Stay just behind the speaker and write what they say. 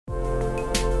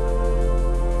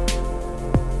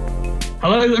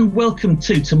Hello and welcome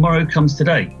to Tomorrow Comes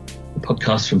Today, the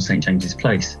podcast from St James's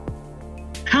Place.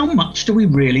 How much do we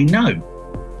really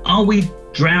know? Are we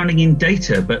drowning in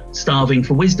data but starving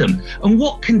for wisdom? And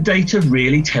what can data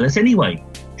really tell us anyway?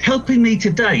 Helping me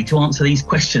today to answer these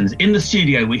questions, in the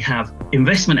studio we have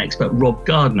investment expert Rob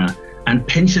Gardner and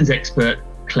pensions expert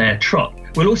Claire Trott.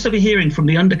 We'll also be hearing from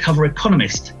the undercover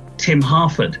economist Tim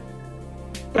Harford,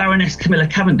 Baroness Camilla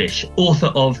Cavendish,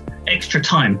 author of Extra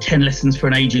Time, 10 Lessons for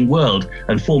an Ageing World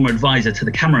and former advisor to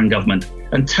the Cameron government,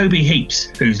 and Toby Heaps,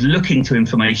 who's looking to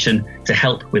information to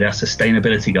help with our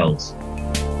sustainability goals.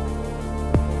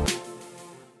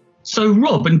 So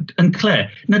Rob and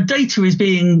Claire, now data is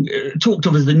being talked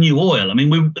of as the new oil. I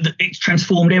mean, it's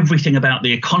transformed everything about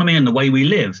the economy and the way we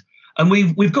live. And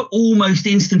we've got almost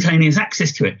instantaneous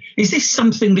access to it. Is this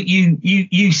something that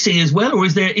you see as well, or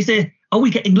is there are we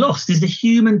getting lost? Is the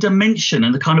human dimension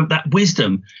and the kind of that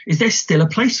wisdom, is there still a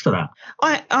place for that?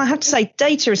 I have to say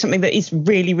data is something that is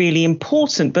really, really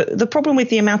important. But the problem with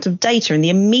the amount of data and the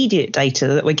immediate data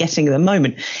that we're getting at the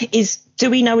moment is, do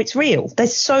we know it's real?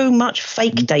 There's so much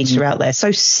fake data out there.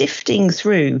 So sifting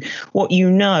through what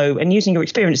you know and using your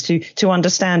experience to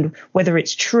understand whether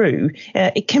it's true,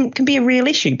 it can be a real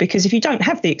issue, because if you don't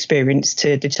have the experience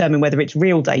to determine whether it's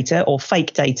real data or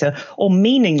fake data or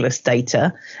meaningless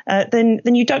data, then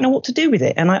you don't know what to do with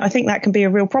it. And I think that can be a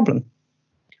real problem.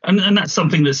 And that's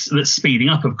something that's speeding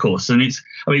up, of course. And it's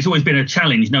always been a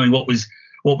challenge knowing what was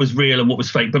real and what was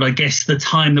fake. But I guess the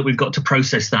time that we've got to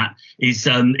process that is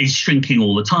shrinking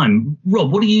all the time.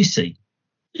 Rob, what do you see?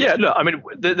 Yeah, look, I mean,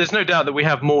 there's no doubt that we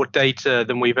have more data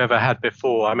than we've ever had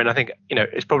before. I mean, I think,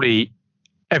 it's probably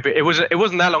it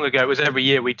wasn't that long ago. It was every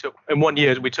year in 1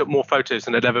 year, we took more photos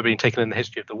than had ever been taken in the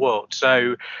history of the world.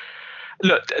 So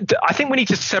look, I think we need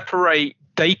to separate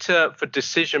data for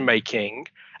decision making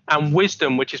and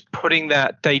wisdom, which is putting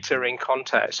that data in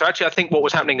context. So actually, I think what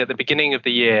was happening at the beginning of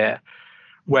the year,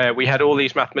 where we had all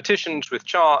these mathematicians with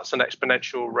charts and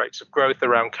exponential rates of growth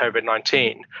around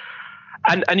COVID-19.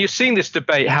 And you're seeing this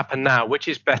debate happen now, which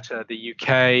is better, the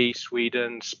UK,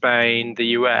 Sweden, Spain, the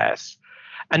US.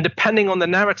 And depending on the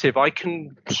narrative, I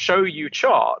can show you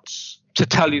charts to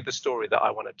tell you the story that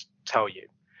I want to tell you.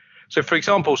 So, for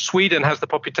example, Sweden has the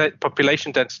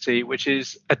population density, which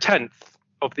is a tenth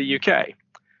of the UK.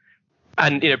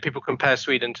 And, people compare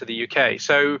Sweden to the UK.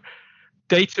 So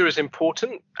data is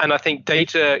important. And I think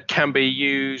data can be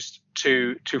used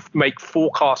to make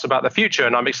forecasts about the future.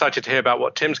 And I'm excited to hear about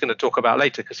what Tim's going to talk about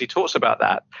later, because he talks about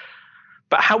that.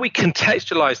 But how we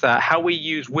contextualize that, how we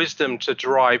use wisdom to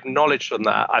derive knowledge from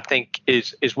that, I think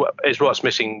is what's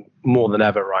missing more than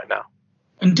ever right now.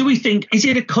 And do we think, is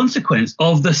it a consequence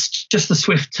of just the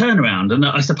swift turnaround? And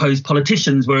I suppose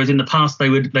politicians, whereas in the past they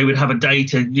would have a day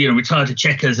to retire to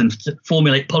checkers and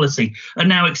formulate policy, are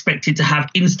now expected to have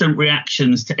instant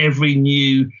reactions to every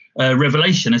new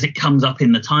revelation as it comes up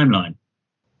in the timeline?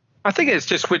 I think it's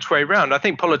just which way round. I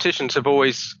think politicians have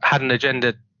always had an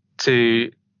agenda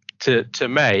to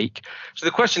make. So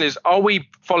the question is, are we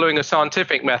following a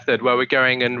scientific method where we're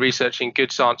going and researching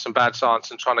good science and bad science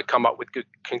and trying to come up with good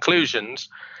conclusions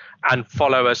and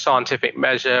follow a scientific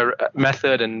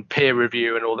method and peer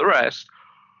review and all the rest?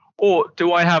 Or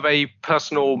do I have a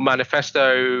personal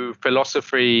manifesto,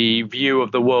 philosophy, view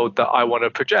of the world that I want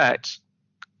to project,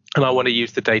 and I want to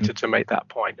use the data to make that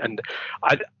point? And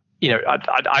I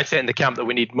sit in the camp that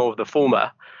we need more of the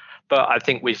former. But I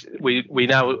think we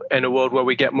now in a world where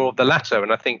we get more of the latter.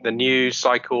 And I think the news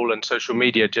cycle and social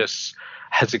media just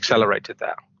has accelerated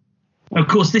that. Of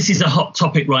course, this is a hot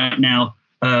topic right now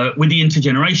with the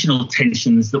intergenerational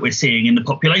tensions that we're seeing in the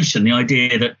population. The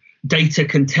idea that data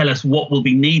can tell us what will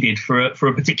be needed for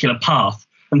a particular path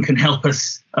and can help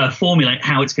us formulate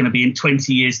how it's going to be in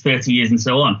 20 years, 30 years and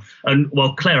so on. And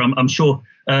well, Claire, I'm sure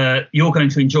you're going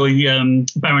to enjoy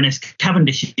Baroness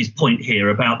Cavendish's point here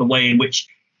about the way in which,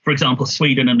 for example,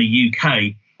 Sweden and the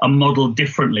UK are modelled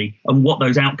differently and what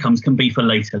those outcomes can be for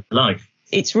later life.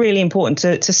 It's really important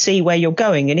to see where you're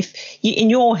going. And if you,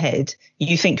 in your head,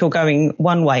 you think you're going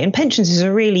one way, and pensions is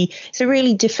a really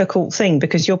difficult thing,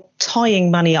 because you're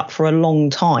tying money up for a long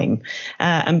time.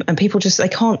 And people they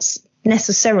can't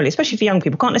necessarily, especially for young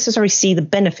people, can't necessarily see the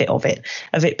benefit of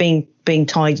it being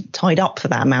tied up for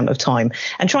that amount of time.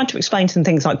 And trying to explain to them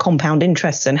things like compound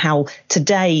interest and how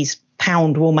today's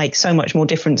pound will make so much more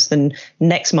difference than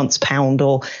next month's pound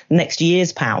or next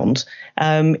year's pound.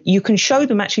 You can show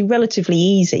them actually relatively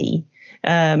easy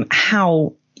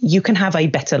how you can have a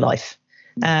better life.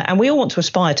 And we all want to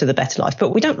aspire to the better life, but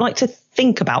we don't like to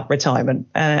think about retirement.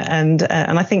 And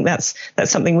I think that's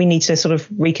something we need to sort of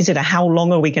reconsider. How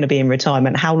long are we going to be in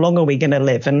retirement? How long are we going to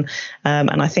live? And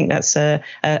I think that's a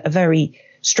very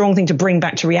strong thing to bring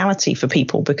back to reality for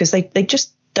people because they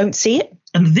just don't see it.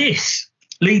 And this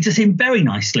leads us in very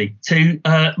nicely to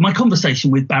my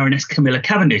conversation with Baroness Camilla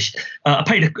Cavendish. I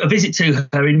paid a visit to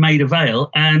her in Maida Vale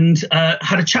and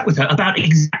had a chat with her about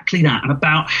exactly that and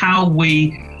about how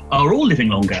we are all living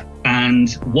longer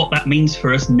and what that means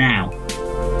for us now.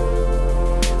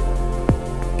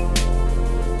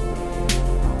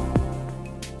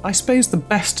 I suppose the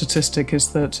best statistic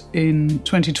is that in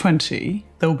 2020,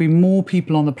 there will be more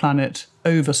people on the planet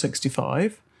over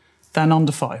 65 than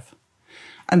under 5.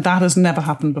 And that has never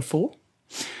happened before.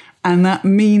 And that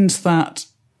means that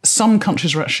some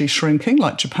countries are actually shrinking,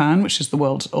 like Japan, which is the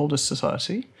world's oldest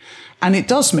society. And it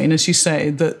does mean, as you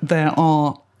say, that there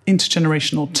are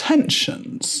intergenerational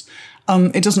tensions.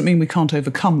 It doesn't mean we can't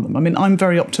overcome them. I mean, I'm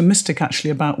very optimistic, actually,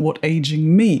 about what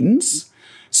ageing means.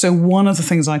 So one of the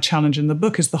things I challenge in the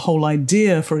book is the whole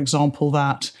idea, for example,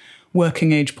 that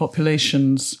working age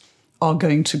populations are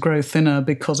going to grow thinner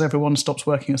because everyone stops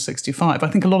working at 65. I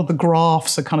think a lot of the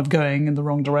graphs are kind of going in the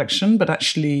wrong direction, but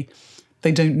actually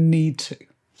they don't need to.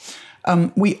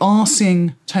 We are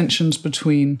seeing tensions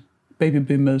between baby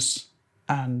boomers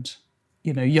and,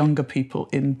 younger people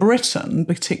in Britain,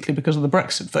 particularly because of the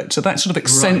Brexit vote. So that sort of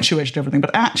accentuated everything.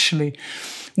 But actually,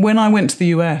 when I went to the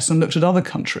US and looked at other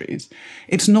countries,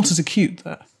 it's not as acute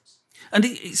there. And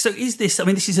so is this,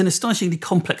 this is an astonishingly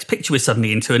complex picture we're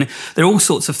suddenly into. And there are all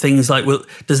sorts of things like, well,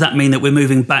 does that mean that we're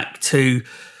moving back to,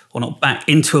 or not back,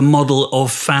 into a model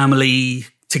of family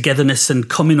togetherness and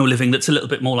communal living that's a little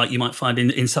bit more like you might find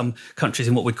in some countries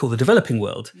in what we'd call the developing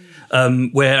world,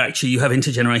 where actually you have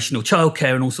intergenerational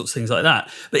childcare and all sorts of things like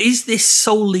that. But is this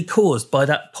solely caused by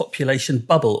that population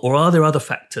bubble, or are there other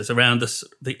factors around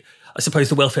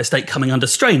the welfare state coming under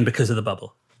strain because of the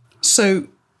bubble? So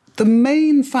the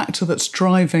main factor that's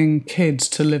driving kids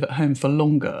to live at home for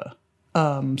longer,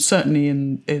 certainly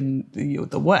in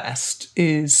the West,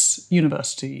 is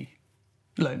university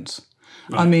loans.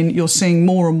 Right. You're seeing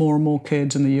more and more and more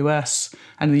kids in the US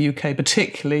and the UK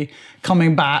particularly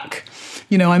coming back.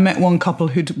 I met one couple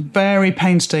who'd very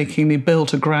painstakingly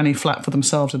built a granny flat for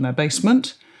themselves in their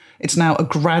basement. It's now a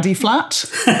graddy flat.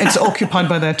 It's occupied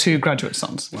by their 2 graduate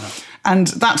sons. Wow. And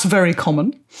that's very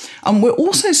common. And we're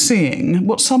also seeing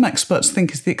what some experts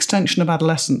think is the extension of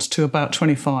adolescence to about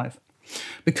 25.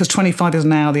 Because 25 is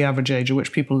now the average age at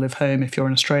which people live home if you're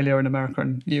in Australia, in America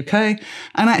and the UK.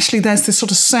 And actually there's this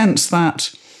sort of sense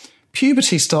that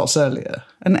puberty starts earlier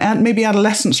and maybe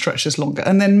adolescence stretches longer.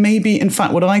 And then maybe, in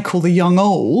fact, what I call the young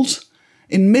old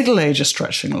in middle age are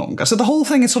stretching longer. So the whole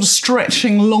thing is sort of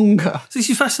stretching longer. So this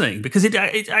is fascinating because it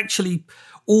actually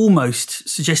almost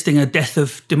suggesting a death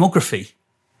of demography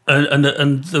and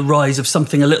the rise of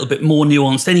something a little bit more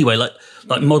nuanced anyway, like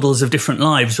models of different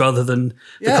lives rather than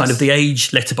the kind of the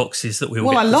age letterboxes that we all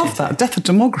get. Well, I love that. Death of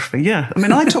demography, yeah.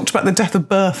 I talked about the death of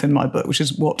birth in my book, which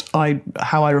is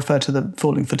how I refer to the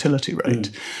falling fertility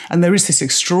rate. And there is this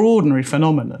extraordinary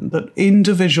phenomenon that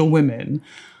individual women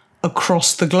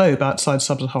across the globe outside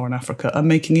sub-Saharan Africa are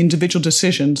making individual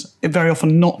decisions, very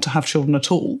often not to have children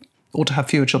at all, or to have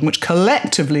fewer children, which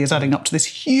collectively is adding up to this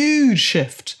huge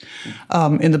shift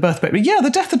in the birth rate. But yeah,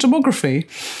 the death of demography,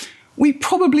 we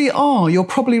probably are. You're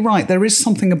probably right. There is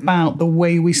something about the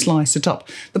way we slice it up.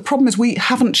 The problem is we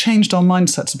haven't changed our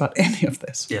mindsets about any of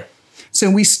this. Yeah. So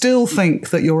we still think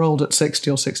that you're old at 60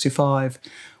 or 65.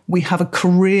 We have a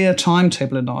career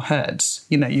timetable in our heads.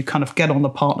 You kind of get on the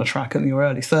partner track in your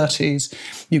early 30s.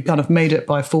 You've kind of made it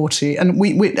by 40. And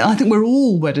I think we're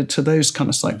all wedded to those kind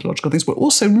of psychological things. We're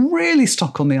also really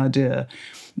stuck on the idea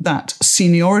that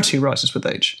seniority rises with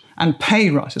age and pay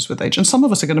rises with age. And some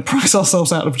of us are going to price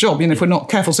ourselves out of job, if we're not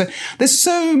careful. So there's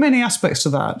so many aspects to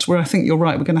that where I think you're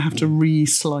right. We're going to have to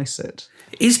re-slice it.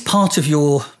 Is part of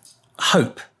your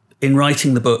hope in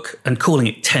writing the book and calling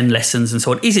it 10 lessons and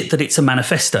so on, is it that it's a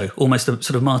manifesto, almost a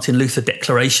sort of Martin Luther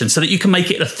declaration, so that you can make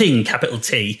it a thing, capital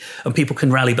T, and people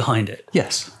can rally behind it?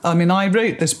 Yes. I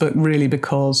wrote this book really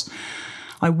because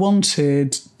I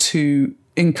wanted to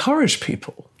encourage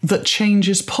people that change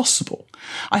is possible.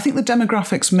 I think the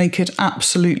demographics make it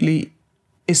absolutely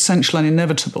essential and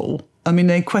inevitable.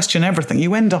 They question everything.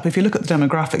 If you look at the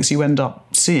demographics, you end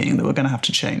up seeing that we're going to have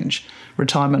to change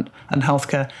retirement and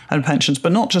healthcare and pensions.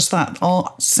 But not just that,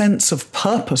 our sense of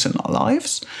purpose in our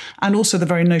lives and also the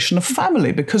very notion of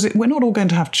family, because we're not all going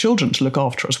to have children to look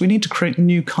after us. We need to create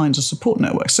new kinds of support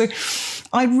networks. So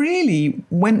I really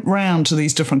went round to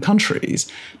these different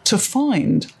countries to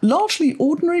find largely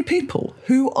ordinary people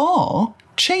who are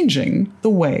changing the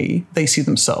way they see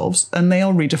themselves and they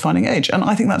are redefining age. And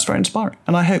I think that's very inspiring.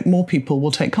 And I hope more people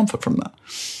will take comfort from that.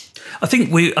 I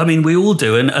think we all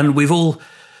do. And we've all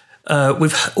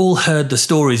we've all heard the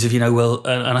stories of,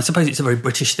 and I suppose it's a very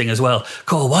British thing as well.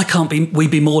 God, why can't we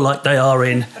be more like they are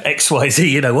in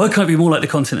XYZ? Why can't we be more like the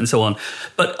continent and so on?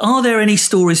 But are there any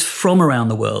stories from around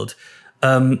the world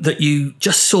that you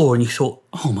just saw and you thought,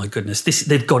 oh my goodness,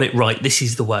 they've got it right. This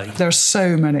is the way. There are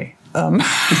so many.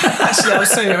 Actually,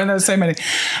 there's so many.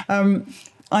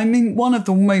 One of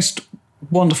the most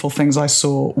wonderful things I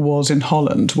saw was in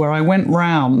Holland, where I went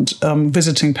round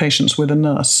visiting patients with a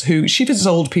nurse she visits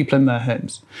old people in their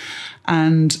homes.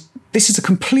 And this is a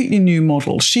completely new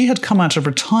model. She had come out of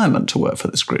retirement to work for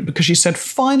this group because she said,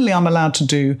 finally, I'm allowed to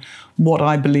do what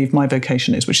I believe my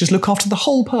vocation is, which is look after the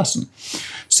whole person.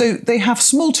 So they have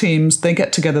small teams, they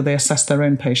get together, they assess their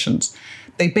own patients.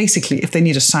 They basically, if they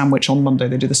need a sandwich on Monday,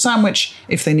 they do the sandwich.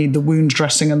 If they need the wound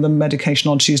dressing and the medication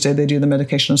on Tuesday, they do the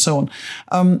medication and so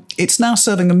on. It's now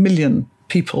serving 1 million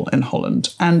people in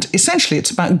Holland. And essentially,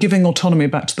 it's about giving autonomy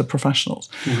back to the professionals.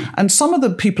 Mm-hmm. And some of the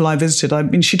people I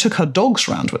visited, she took her dogs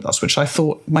around with us, which I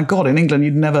thought, my God, in England,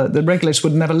 the regulators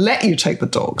would never let you take the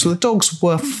dogs. So the dogs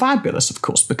were fabulous, of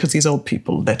course, because these old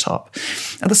people lit up.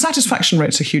 And the satisfaction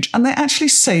rates are huge, and they're actually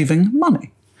saving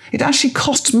money. It actually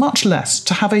costs much less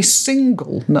to have a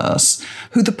single nurse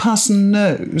who the person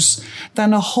knows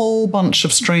than a whole bunch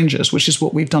of strangers, which is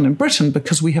what we've done in Britain,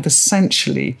 because we have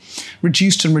essentially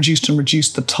reduced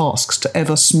the tasks to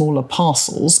ever smaller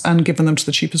parcels and given them to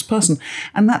the cheapest person.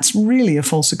 And that's really a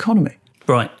false economy.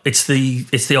 Right. It's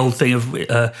the old thing of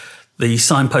the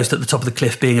signpost at the top of the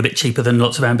cliff being a bit cheaper than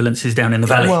lots of ambulances down in the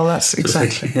valley. Well, that's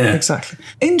exactly.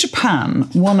 In Japan,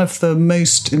 one of the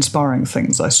most inspiring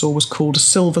things I saw was called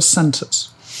silver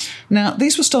centres. Now,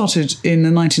 these were started in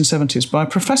the 1970s by a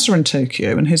professor in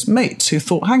Tokyo and his mates who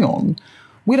thought, hang on,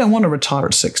 we don't want to retire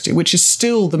at 60, which is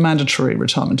still the mandatory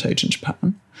retirement age in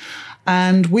Japan,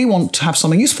 and we want to have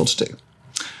something useful to do.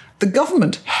 The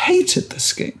government hated this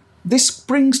scheme. This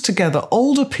brings together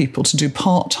older people to do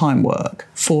part-time work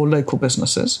for local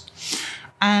businesses.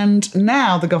 And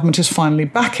now the government is finally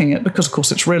backing it because, of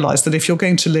course, it's realised that if you're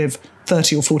going to live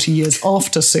 30 or 40 years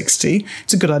after 60,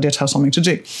 it's a good idea to have something to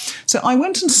do. So I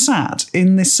went and sat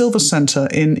in this silver centre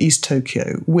in East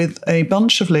Tokyo with a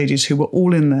bunch of ladies who were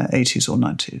all in their 80s or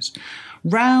 90s.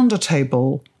 Round a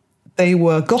table, they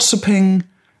were gossiping,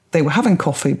 they were having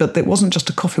coffee, but it wasn't just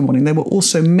a coffee morning. They were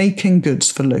also making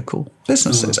goods for local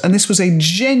businesses. And this was a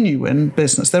genuine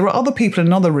business. There were other people in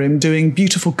another room doing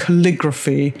beautiful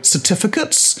calligraphy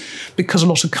certificates because a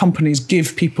lot of companies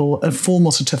give people a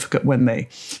formal certificate when they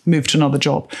move to another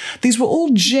job. These were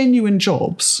all genuine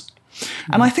jobs.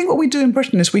 And I think what we do in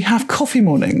Britain is we have coffee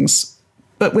mornings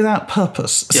but without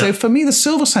purpose. Yeah. So for me, the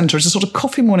Silver Centre is a sort of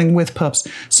coffee morning with purpose.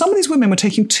 Some of these women were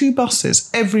taking 2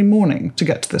 buses every morning to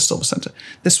get to this Silver Centre.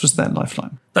 This was their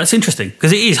lifeline. That's interesting,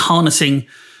 because it is harnessing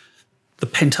the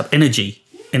pent-up energy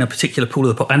in a particular pool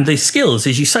of the pot. And the skills,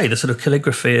 as you say, the sort of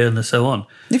calligraphy and the so on.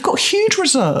 You've got huge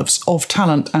reserves of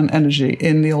talent and energy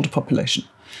in the older population,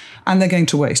 and they're going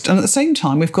to waste. And at the same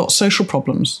time, we've got social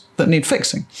problems that need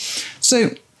fixing.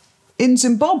 So in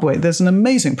Zimbabwe, there's an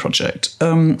amazing project.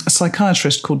 A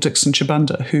psychiatrist called Dixon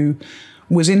Chibanda, who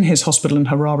was in his hospital in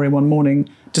Harare one morning,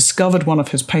 discovered one of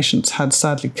his patients had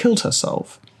sadly killed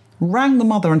herself, rang the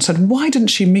mother and said, why didn't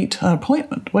she meet her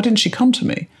appointment? Why didn't she come to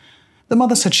me? The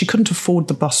mother said she couldn't afford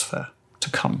the bus fare to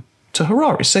come to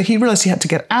Harare. So he realised he had to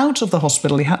get out of the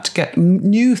hospital. He had to get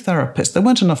new therapists. There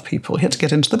weren't enough people. He had to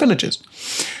get into the villages.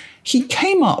 He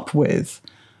came up with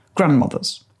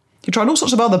grandmothers. He tried all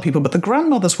sorts of other people, but the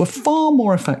grandmothers were far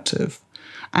more effective.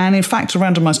 And in fact, a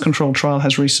randomised controlled trial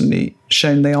has recently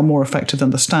shown they are more effective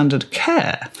than the standard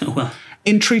care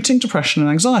in treating depression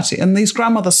and anxiety. And these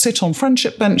grandmothers sit on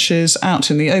friendship benches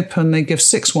out in the open. They give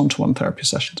 6 one-to-one therapy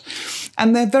sessions.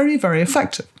 And they're very, very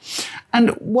effective. And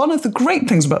one of the great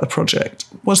things about the project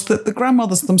was that the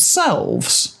grandmothers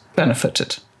themselves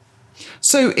benefited.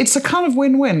 So it's a kind of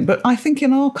win-win. But I think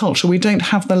in our culture, we don't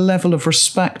have the level of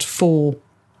respect for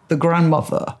the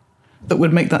grandmother that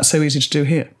would make that so easy to do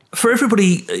here. For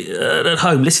everybody at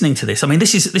home listening to this, I mean,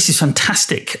 this is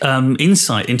fantastic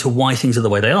insight into why things are the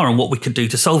way they are and what we could do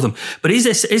to solve them. But is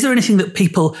there anything that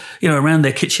people, around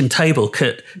their kitchen table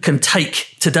can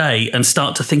take today and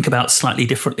start to think about slightly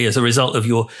differently as a result of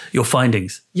your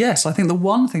findings? Yes, I think the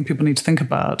one thing people need to think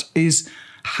about is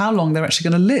how long they're actually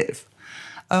going to live.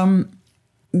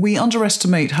 We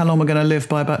underestimate how long we're going to live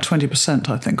by about 20%,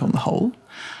 I think, on the whole.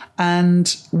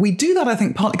 And we do that, I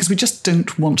think, partly because we just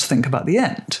don't want to think about the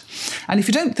end. And if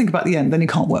you don't think about the end, then you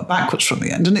can't work backwards from the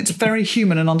end. And it's very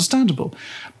human and understandable.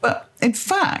 But in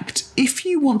fact, if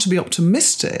you want to be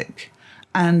optimistic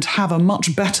and have a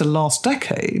much better last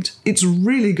decade, it's a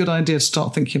really good idea to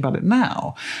start thinking about it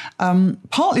now.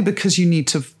 Partly because you need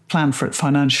to plan for it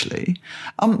financially,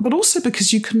 but also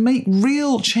because you can make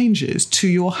real changes to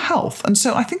your health. And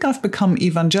so I think I've become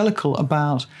evangelical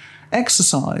about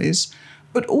exercise,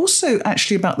 but also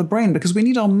actually about the brain, because we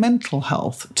need our mental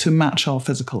health to match our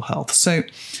physical health. So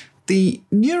the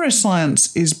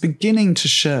neuroscience is beginning to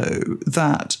show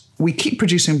that we keep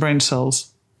producing brain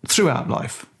cells throughout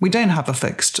life. We don't have a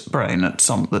fixed brain that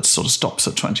sort of stops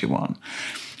at 21.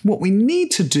 What we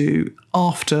need to do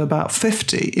after about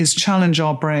 50 is challenge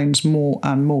our brains more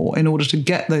and more in order to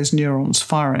get those neurons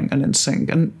firing and in sync.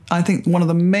 And I think one of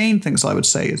the main things I would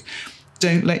say is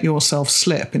don't let yourself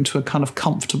slip into a kind of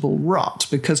comfortable rut,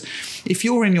 because if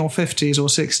you're in your 50s or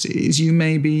 60s, you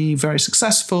may be very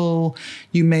successful,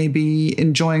 you may be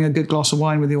enjoying a good glass of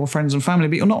wine with your friends and family,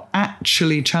 but you're not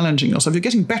actually challenging yourself. You're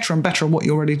getting better and better at what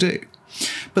you already do.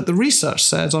 But the research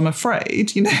says, I'm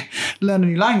afraid, learn a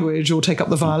new language or take up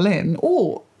the violin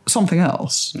or something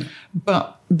else.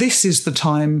 But this is the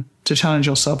time to challenge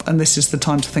yourself, and this is the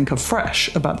time to think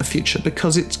afresh about the future,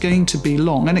 because it's going to be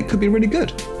long and it could be really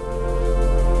good.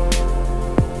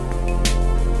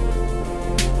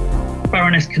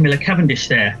 Baroness Camilla Cavendish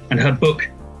there, and her book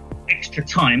Extra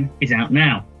Time is out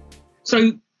now.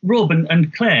 So Rob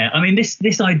and Claire, I mean,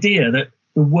 this idea that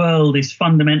the world is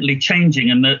fundamentally changing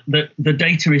and that the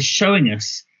data is showing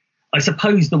us, I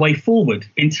suppose, the way forward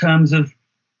in terms of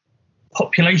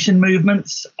population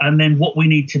movements, and then what we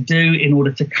need to do in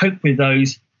order to cope with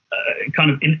those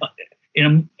kind of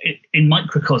in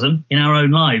microcosm in our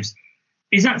own lives.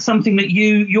 Is that something that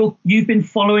you've been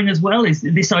following as well? Is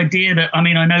this idea that, I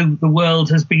mean, I know the world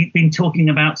has been talking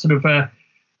about sort of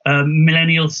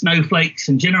millennial snowflakes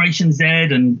and Generation Z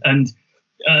and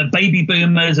baby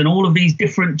boomers and all of these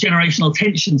different generational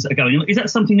tensions that are going on. Is that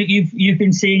something that you've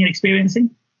been seeing and experiencing?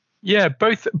 Yeah,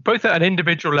 both at an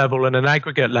individual level and an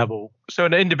aggregate level. So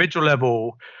at an individual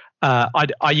level,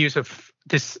 I use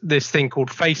this thing called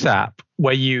Face App,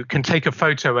 where you can take a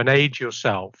photo and age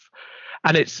yourself.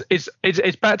 And it's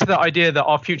back to the idea that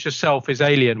our future self is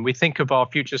alien. We think of our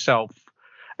future self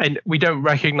and we don't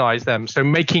recognize them. So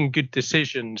making good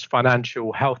decisions,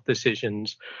 financial health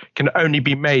decisions, can only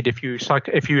be made if you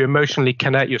emotionally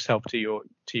connect yourself to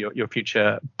your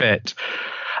future bit.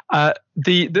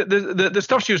 The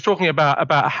stuff she was talking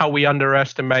about how we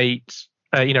underestimate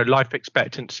life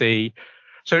expectancy.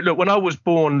 So look, when I was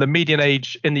born, the median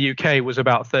age in the UK was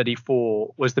about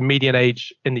 34. Was the median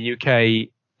age in the UK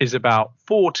is about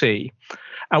 40.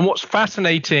 And what's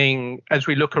fascinating as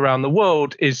we look around the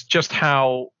world is just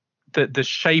how the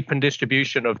shape and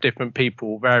distribution of different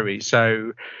people varies.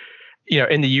 So,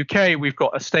 in the UK, we've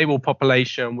got a stable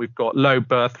population, we've got low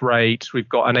birth rates, we've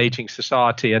got an aging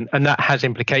society, and that has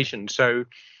implications. So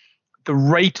the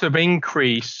rate of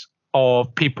increase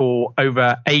of people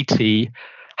over 80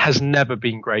 has never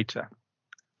been greater.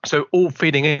 So all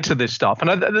feeding into this stuff.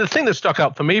 And the thing that stuck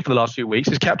out for me for the last few weeks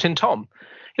is Captain Tom.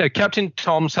 Captain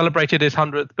Tom celebrated his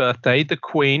 100th birthday, the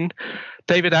Queen,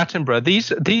 David Attenborough.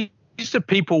 These are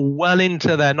people well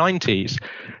into their 90s.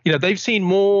 They've seen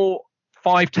more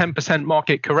 5-10%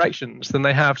 market corrections than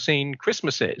they have seen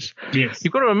Christmases. Yes.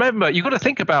 You've got to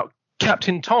think about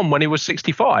Captain Tom when he was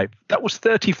 65. That was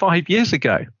 35 years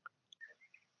ago.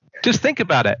 Just think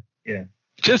about it. Yeah.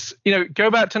 Just,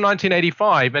 go back to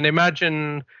 1985 and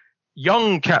imagine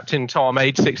young Captain Tom,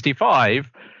 age 65.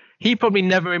 He probably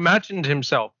never imagined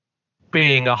himself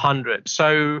being 100.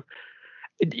 So,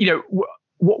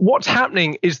 what's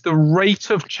happening is the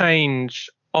rate of change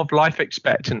of life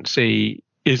expectancy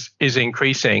is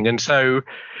increasing. And so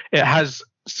it has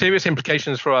serious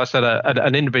implications for us at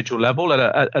an individual level,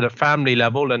 at a family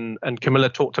level. And Camilla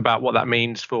talked about what that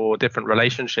means for different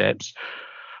relationships.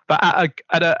 But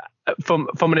from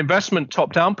an investment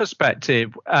top-down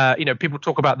perspective, people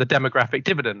talk about the demographic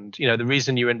dividend. The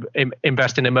reason you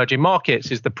invest in emerging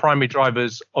markets is the primary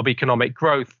drivers of economic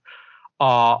growth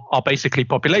are basically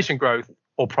population growth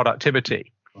or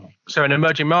productivity. So in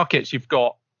emerging markets, you've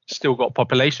still got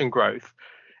population growth.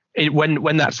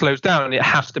 When that slows down, it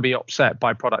has to be offset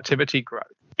by productivity growth.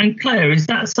 And Claire, is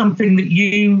that something that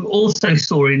you also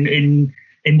saw in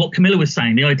what Camilla was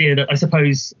saying, the idea that I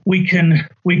suppose we can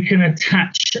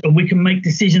attach and we can make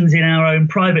decisions in our own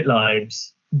private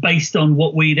lives based on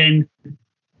what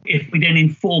if we then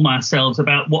inform ourselves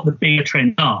about what the bigger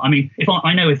trends are. I mean, if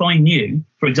I knew,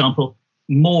 for example,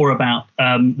 more about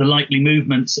the likely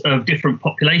movements of different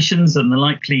populations and the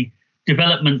likely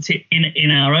developments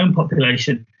in our own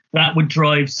population, that would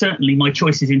drive certainly my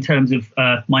choices in terms of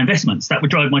my investments. That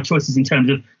would drive my choices in terms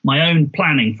of my own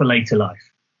planning for later life.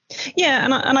 Yeah,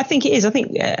 and I think it is. I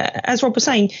think, as Rob was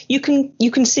saying, you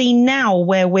can see now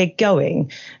where we're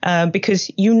going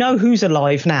because you know who's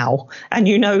alive now, and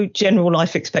you know general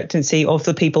life expectancy of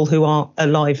the people who are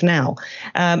alive now,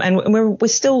 and we're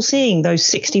still seeing those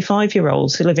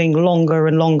 65-year-olds living longer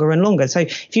and longer and longer. So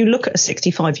if you look at a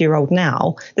 65-year-old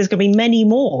now, there's going to be many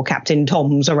more Captain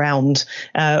Toms around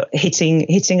hitting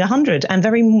 100, and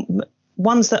very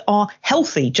ones that are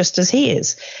healthy, just as he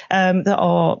is, that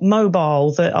are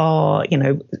mobile, that are,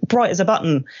 bright as a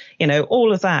button,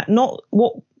 all of that. Not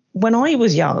what, when I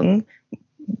was young,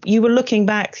 you were looking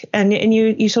back and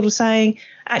you sort of saying,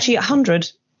 actually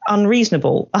 100,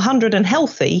 unreasonable, 100 and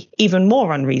healthy, even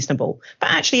more unreasonable. But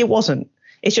actually it wasn't.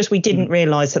 It's just we didn't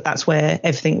realise that that's where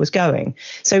everything was going.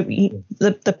 So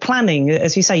the planning,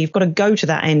 as you say, you've got to go to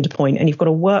that end point and you've got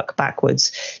to work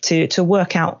backwards to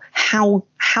work out how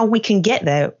we can get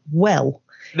there well.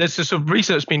 There's a sort of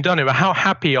research being done about how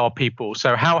happy are people.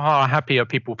 So how happy are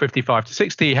people 55 to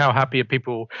 60? How happy are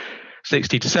people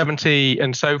 60 to 70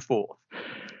 and so forth?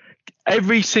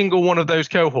 Every single one of those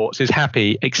cohorts is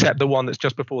happy except the one that's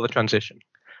just before the transition.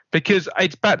 Because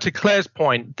it's back to Claire's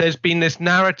point, there's been this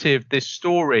narrative, this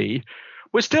story.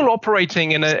 We're still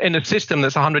operating in a system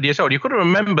that's 100 years old. You've got to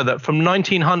remember that from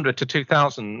 1900 to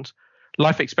 2000,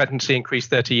 life expectancy increased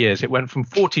 30 years. It went from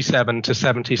 47 to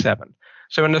 77.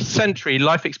 So in a century,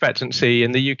 life expectancy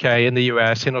in the UK, in the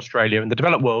US, in Australia, in the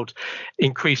developed world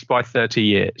increased by 30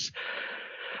 years.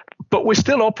 But we're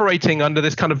still operating under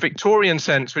this kind of Victorian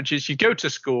sense, which is you go to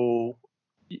school,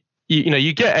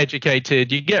 you get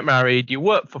educated, you get married, you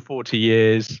work for 40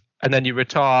 years, and then you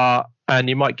retire, and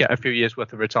you might get a few years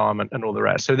worth of retirement and all the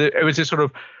rest. So it was this sort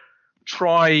of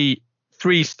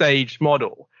three-stage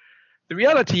model. The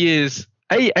reality is,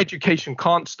 education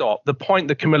can't stop. The point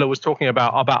that Camilla was talking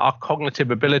about our cognitive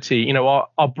ability,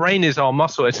 our brain is our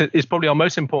muscle. It's probably our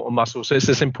most important muscle. So it's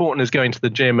as important as going to the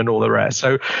gym and all the rest.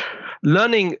 So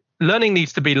learning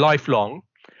needs to be lifelong.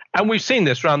 And we've seen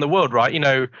this around the world,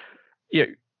 right?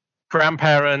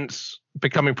 Grandparents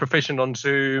becoming proficient on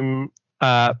Zoom,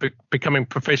 becoming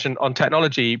proficient on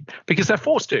technology because they're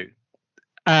forced to,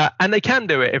 and they can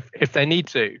do it if they need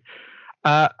to.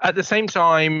 At the same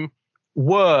time,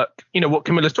 work. What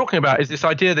Camilla's talking about is this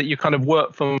idea that you kind of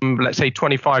work from, let's say,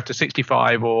 25 to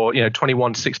 65 or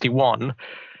 21 to 61.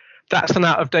 That's an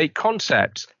out-of-date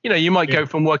concept. You might go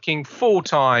from working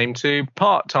full-time to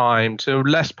part-time to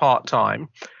less part-time.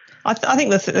 I think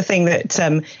the thing that,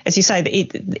 as you say,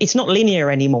 that it's not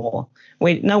linear anymore.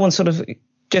 No one's sort of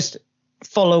just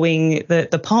following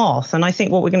the path. And I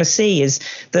think what we're going to see is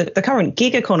that the current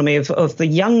gig economy of the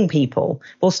young people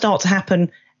will start to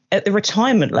happen at the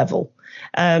retirement level.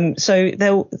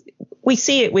 So we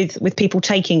see it with people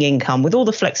taking income, with all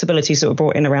the flexibilities that were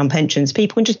brought in around pensions.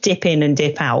 People can just dip in and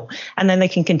dip out, and then they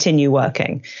can continue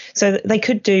working. So they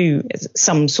could do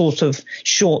some sort of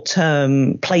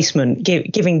short-term placement,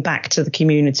 giving back to the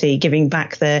community, giving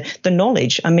back the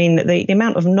knowledge. I mean, the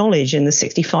amount of knowledge in the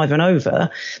 65 and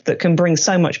over that can bring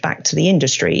so much back to the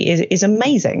industry is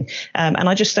amazing. And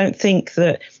I just don't think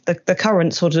that the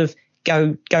current sort of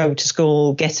go to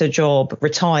school, get a job,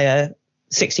 retire,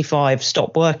 65,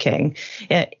 stop working,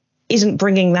 isn't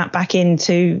bringing that back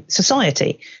into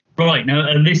society. Right.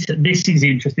 Now, this is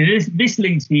interesting. This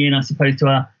leads me in, I suppose,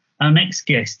 to our next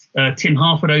guest, Tim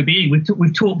Harford, OBE.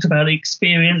 We've talked about the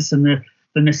experience and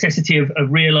the necessity of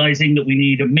realising that we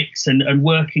need a mix and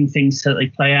working things so that they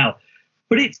play out.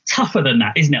 But it's tougher than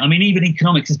that, isn't it? I mean, even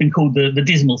economics has been called the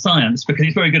dismal science because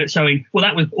it's very good at showing, well,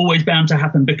 that was always bound to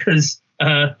happen because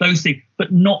those things,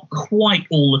 but not quite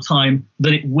all the time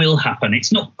that it will happen.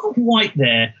 It's not quite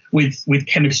there with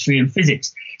chemistry and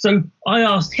physics. So I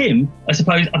asked him, I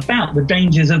suppose, about the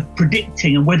dangers of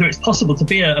predicting and whether it's possible to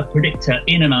be a predictor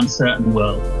in an uncertain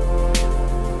world.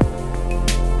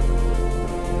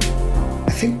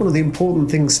 I think one of the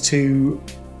important things to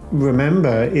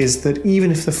remember is that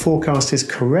even if the forecast is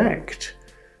correct,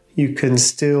 you can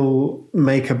still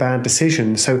make a bad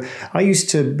decision. So I used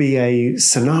to be a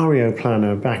scenario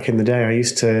planner back in the day. I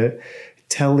used to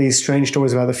tell these strange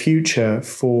stories about the future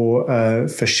for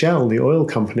Shell, the oil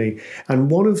company. And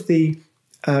one of the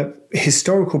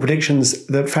historical predictions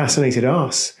that fascinated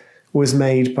us was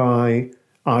made by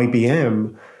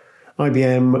IBM.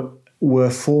 IBM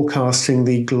were forecasting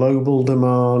the global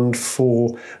demand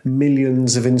for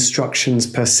millions of instructions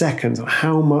per second.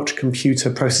 How much computer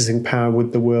processing power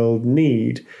would the world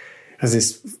need? As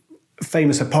this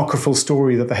famous apocryphal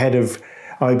story that the head of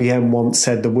IBM once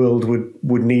said the world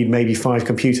would need maybe 5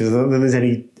 computers. I don't think there's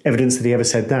any evidence that he ever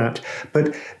said that.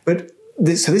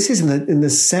 So this is in the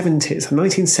 70s, the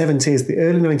 1970s, the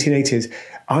early 1980s.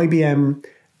 IBM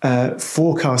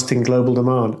forecasting global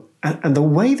demand. And the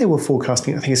way they were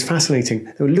forecasting, I think, is fascinating.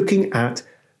 They were looking at,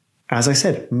 as I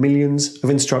said, millions of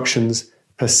instructions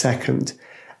per second.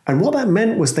 And what that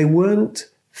meant was they weren't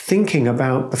thinking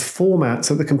about the formats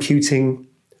that the computing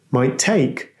might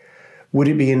take. Would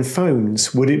it be in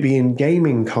phones? Would it be in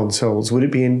gaming consoles? Would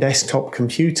it be in desktop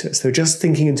computers? They're just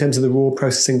thinking in terms of the raw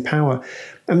processing power.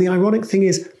 And the ironic thing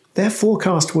is, their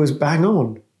forecast was bang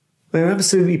on. They're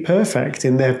absolutely perfect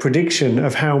in their prediction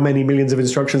of how many millions of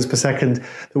instructions per second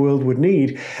the world would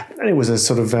need. And it was a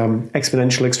sort of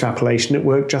exponential extrapolation. It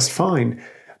worked just fine.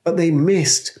 But they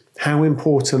missed how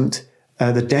important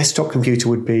the desktop computer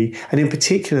would be. And in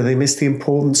particular, they missed the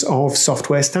importance of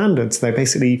software standards. They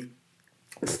basically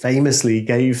famously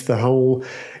gave the whole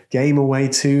game away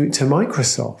to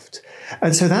Microsoft.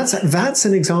 And so that's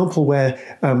an example where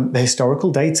the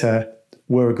historical data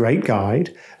were a great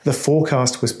guide, the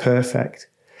forecast was perfect,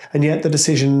 and yet the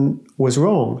decision was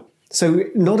wrong. So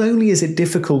not only is it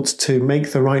difficult to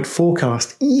make the right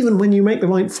forecast, even when you make the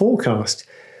right forecast,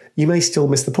 you may still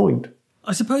miss the point.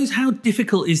 I suppose, how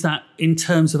difficult is that in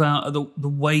terms of the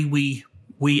way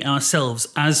we ourselves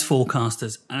as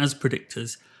forecasters, as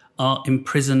predictors, are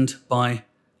imprisoned by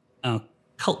our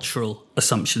cultural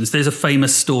assumptions? There's a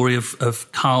famous story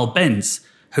of Carl Benz,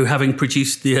 who, having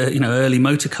produced the early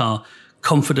motor car,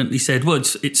 confidently said, well,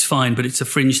 it's fine, but it's a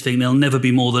fringe thing. There'll never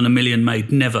be more than 1 million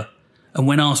made, never. And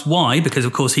when asked why, because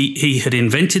of course he had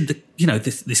invented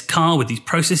this car with these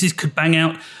processes, could bang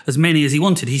out as many as he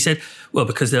wanted. He said, well,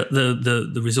 because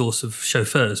the resource of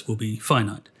chauffeurs will be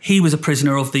finite. He was a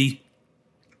prisoner of the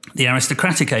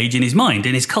aristocratic age in his mind,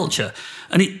 in his culture.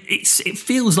 And it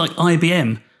feels like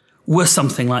IBM were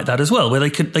something like that as well, where they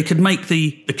could make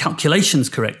the calculations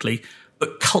correctly,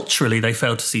 but culturally they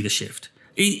failed to see the shift.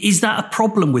 Is that a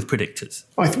problem with predictors?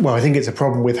 I think it's a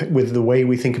problem with the way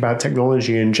we think about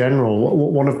technology in general.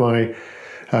 One of my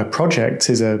projects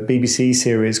is a BBC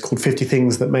series called 50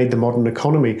 Things That Made the Modern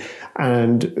Economy.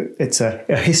 And it's a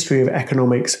history of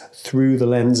economics through the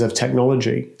lens of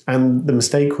technology. And the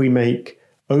mistake we make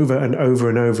over and over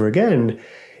and over again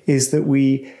is that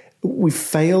we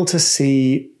fail to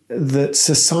see that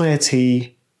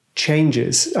society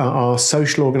changes. Our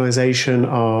social organization,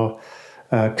 our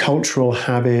cultural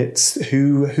habits,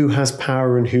 who has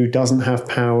power and who doesn't have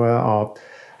power, our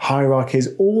hierarchies,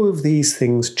 all of these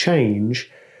things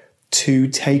change to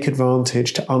take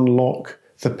advantage, to unlock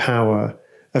the power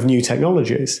of new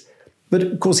technologies. But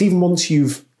of course, even once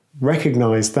you've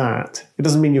recognized that, it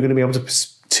doesn't mean you're going to be able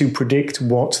to predict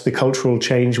what the cultural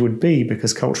change would be,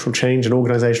 because cultural change and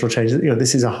organizational change,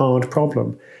 this is a hard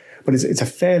problem. But it's a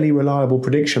fairly reliable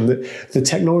prediction that the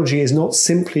technology is not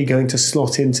simply going to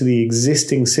slot into the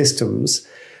existing systems,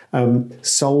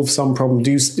 solve some problem,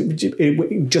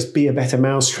 just be a better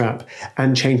mousetrap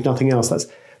and change nothing else.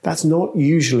 That's not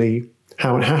usually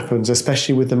how it happens,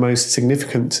 especially with the most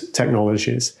significant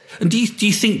technologies. And do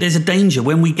you think there's a danger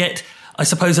when we get, I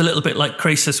suppose, a little bit like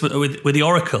Croesus with the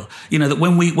Oracle, that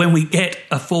when we get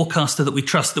a forecaster that we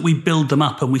trust, that we build them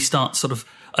up and we start sort of,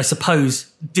 I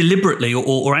suppose, deliberately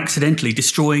or accidentally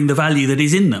destroying the value that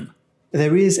is in them?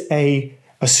 There is a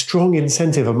strong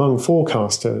incentive among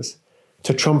forecasters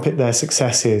to trumpet their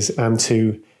successes and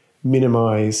to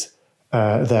minimize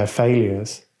their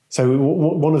failures. So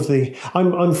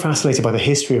I'm fascinated by the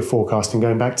history of forecasting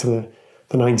going back to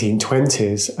the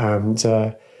 1920s,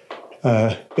 and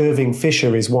Irving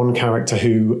Fisher is one character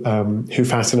who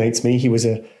fascinates me. He was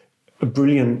a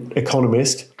brilliant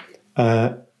economist,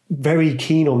 very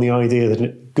keen on the idea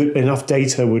that good enough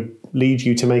data would lead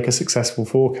you to make a successful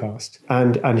forecast.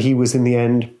 And he was in the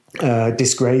end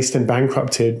disgraced and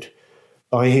bankrupted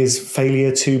by his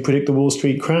failure to predict the Wall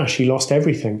Street crash. He lost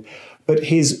everything. But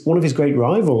one of his great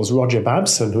rivals, Roger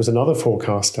Babson, who was another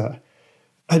forecaster,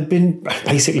 had been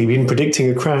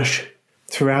predicting a crash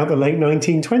throughout the late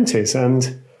 1920s,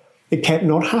 and it kept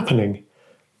not happening.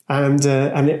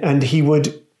 And he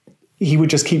would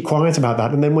just keep quiet about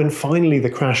that. And then when finally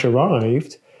the crash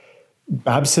arrived,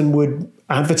 Babson would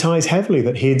advertise heavily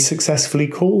that he had successfully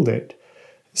called it.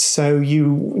 So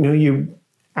you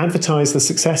advertise the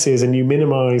successes and you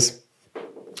minimize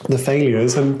the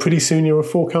failures, and pretty soon you're a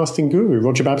forecasting guru.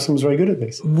 Roger Babson was very good at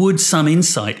this. Would some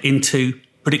insight into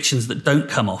predictions that don't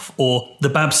come off, or the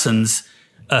Babsons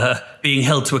being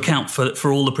held to account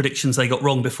for all the predictions they got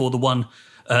wrong before the one,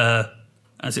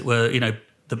 as it were,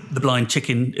 the blind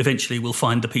chicken eventually will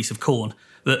find the piece of corn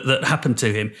that happened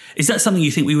to him. Is that something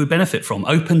you think we would benefit from?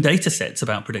 Open data sets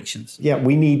about predictions? Yeah,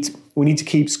 we need to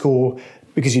keep score,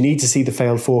 because you need to see the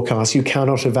failed forecast. You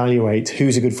cannot evaluate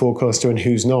who's a good forecaster and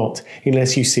who's not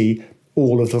unless you see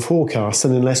all of the forecasts,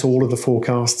 and unless all of the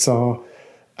forecasts are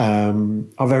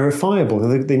are verifiable.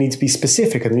 They need to be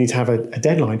specific and they need to have a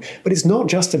deadline. But it's not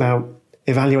just about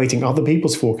evaluating other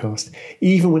people's forecasts.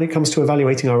 Even when it comes to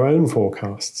evaluating our own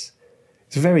forecasts,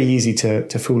 it's very easy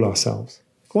to fool ourselves.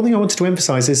 One thing I wanted to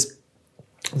emphasize is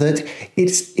that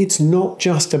it's not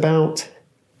just about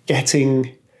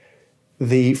getting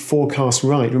the forecast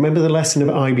right. Remember the lesson of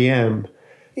IBM?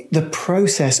 The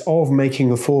process of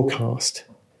making a forecast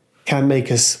can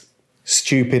make us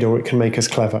stupid or it can make us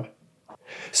clever.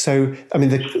 So, I mean,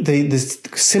 the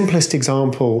simplest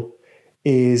example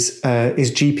is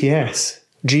GPS.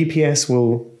 GPS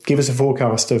will give us a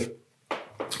forecast of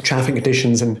traffic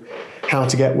conditions and how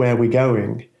to get where we're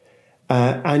going.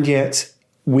 And yet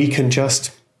we can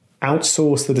just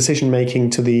outsource the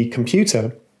decision-making to the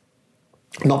computer,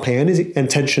 not pay any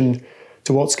attention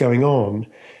to what's going on,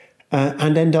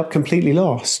 and end up completely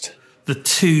lost. The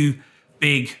two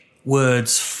big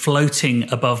words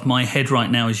floating above my head right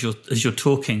now as you're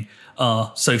talking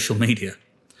are social media.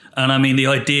 And I mean, the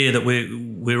idea that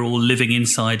we're all living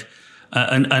inside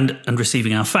and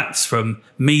receiving our facts from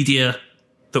media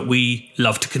that we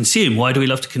love to consume. Why do we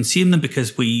love to consume them?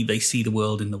 Because they see the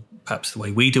world in perhaps the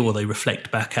way we do, or they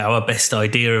reflect back our best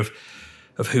idea of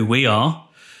who we are.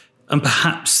 And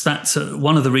perhaps that's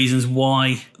one of the reasons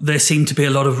why there seem to be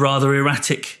a lot of rather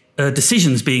erratic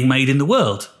decisions being made in the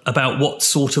world about what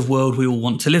sort of world we all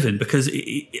want to live in. Because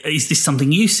is this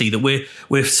something you see, that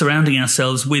we're surrounding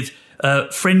ourselves with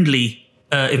friendly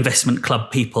investment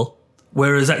club people,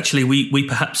 whereas actually we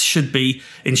perhaps should be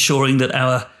ensuring that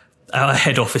our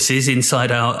head offices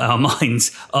inside our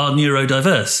minds are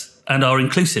neurodiverse and are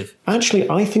inclusive? Actually,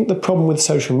 I think the problem with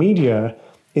social media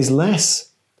is less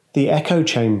the echo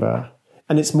chamber,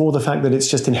 and it's more the fact that it's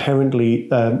just inherently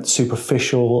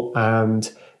superficial,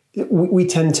 and we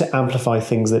tend to amplify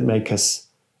things that make us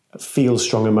feel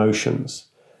strong emotions.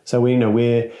 So we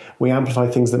amplify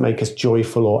things that make us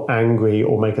joyful or angry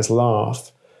or make us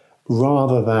laugh,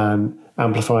 rather than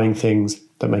amplifying things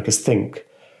that make us think.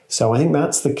 So I think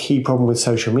that's the key problem with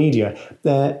social media.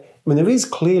 There is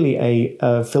clearly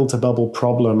a filter bubble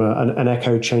problem, an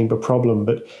echo chamber problem,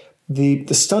 but the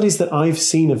studies that I've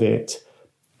seen of it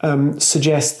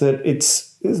suggest that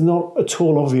it's not at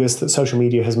all obvious that social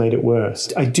media has made it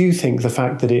worse. I do think the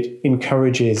fact that it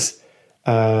encourages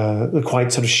the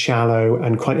quite sort of shallow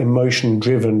and quite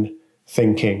emotion-driven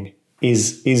thinking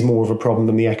is more of a problem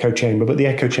than the echo chamber, but the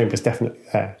echo chamber is definitely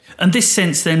there. And this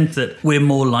sense then that we're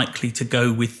more likely to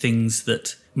go with things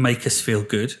that make us feel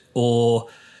good, or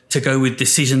to go with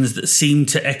decisions that seem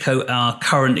to echo our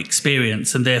current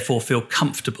experience and therefore feel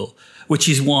comfortable, which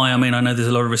is why, I mean, I know there's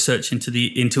a lot of research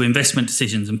into investment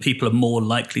decisions, and people are more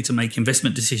likely to make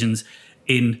investment decisions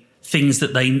in things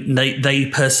that they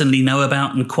personally know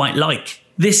about and quite like.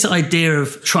 This idea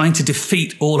of trying to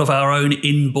defeat all of our own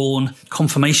inborn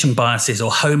confirmation biases or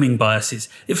homing biases,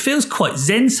 it feels quite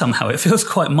zen somehow. It feels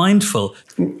quite mindful.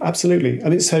 Absolutely. I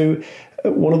mean, so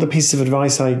one of the pieces of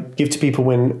advice I give to people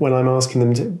when I'm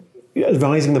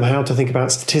advising them how to think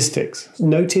about statistics,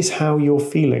 notice how you're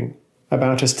feeling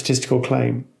about a statistical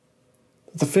claim.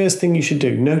 The first thing you should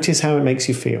do, notice how it makes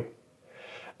you feel,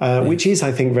 which is,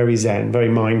 I think, very zen, very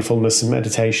mindfulness and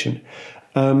meditation.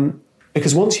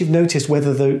 Because once you've noticed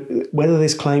whether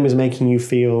this claim is making you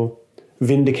feel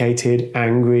vindicated,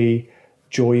 angry,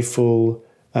 joyful,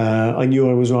 I knew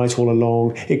I was right all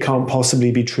along, it can't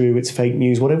possibly be true, it's fake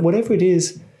news, whatever it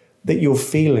is that you're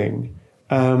feeling,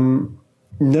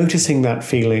 noticing that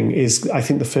feeling is, I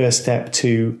think, the first step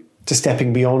to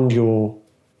stepping beyond your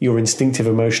instinctive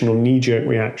emotional knee-jerk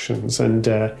reactions and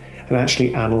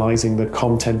actually analysing the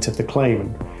content of the claim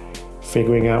and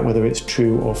figuring out whether it's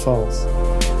true or false.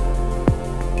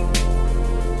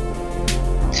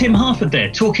 Tim Harford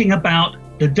there, talking about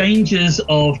the dangers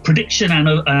of prediction and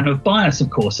of bias, of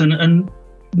course, and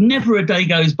never a day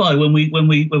goes by when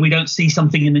we don't see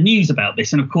something in the news about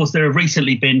this. And of course, there have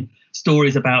recently been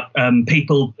stories about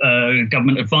people,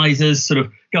 government advisors, sort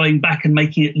of going back and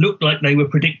making it look like they were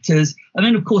predictors. And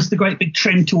then, of course, the great big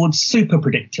trend towards super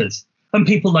predictors and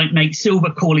people like Nate Silver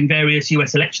calling various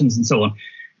US elections and so on.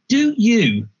 Do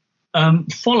you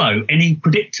follow any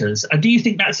predictors? Do you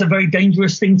think that's a very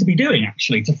dangerous thing to be doing,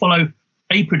 actually, to follow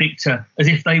a predictor as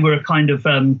if they were a kind of,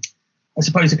 I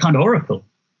suppose, a kind of oracle?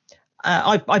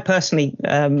 I personally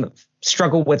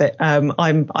struggle with it.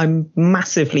 I'm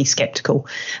massively skeptical,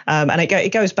 and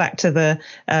it goes back to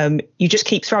the you just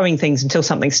keep throwing things until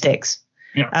something sticks.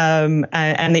 Yeah.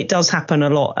 And it does happen a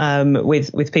lot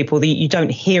with people that you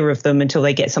don't hear of them until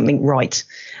they get something right,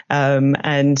 and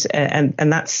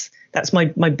that's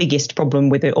my biggest problem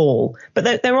with it all.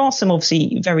 But there are some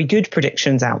obviously very good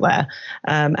predictions out there,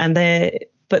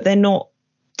 but they're not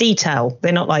detail.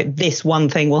 They're not like this one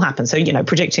thing will happen. So,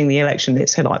 predicting the election,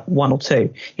 it's like 1 or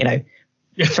 2,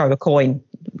 throw a coin.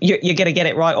 You're going to get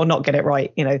it right or not get it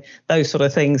right. Those sort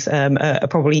of things are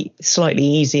probably slightly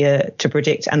easier to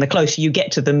predict. And the closer you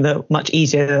get to them, the much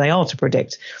easier they are to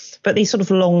predict. But these sort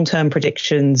of long-term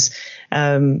predictions,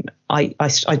 I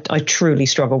truly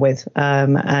struggle with.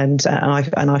 And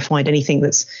I find anything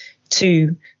that's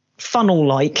too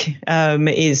funnel-like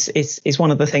is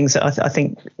one of the things that I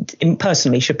think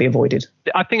personally should be avoided.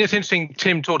 I think it's interesting.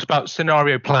 Tim talked about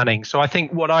scenario planning. So I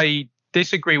think what I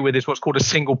disagree with is what's called a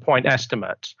single point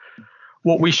estimate.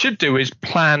 What we should do is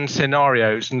plan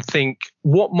scenarios and think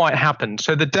what might happen.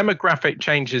 So the demographic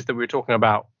changes that we were talking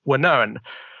about were known.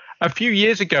 A few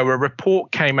years ago, a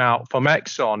report came out from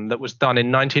Exxon that was done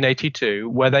in 1982,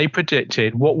 where they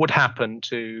predicted what would happen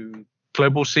to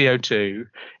global CO2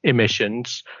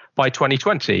 emissions by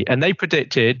 2020. And they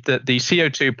predicted that the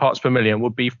CO2 parts per million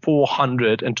would be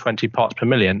 420 parts per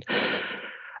million.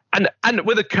 And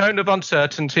with a cone of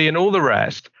uncertainty and all the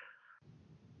rest.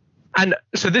 And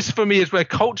so this for me is where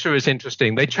culture is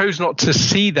interesting. They chose not to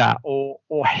see that or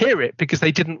hear it because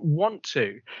they didn't want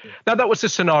to. Now that was a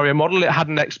scenario model. It had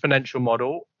an exponential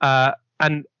model,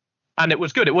 and it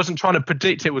was good. It wasn't trying to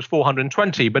predict it was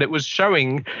 420, but it was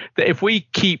showing that if we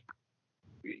keep,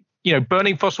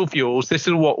 burning fossil fuels, this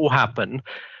is what will happen.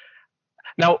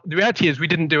 Now the reality is we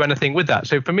didn't do anything with that.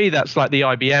 So for me, that's like the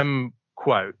IBM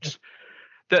quote.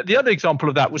 The other example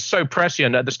of that was so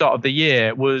prescient at the start of the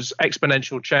year was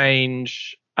exponential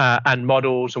change and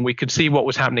models, and we could see what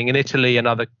was happening in Italy and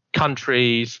other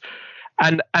countries.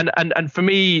 And for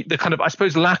me, the kind of, I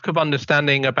suppose, lack of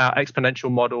understanding about exponential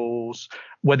models,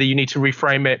 whether you need to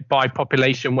reframe it by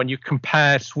population when you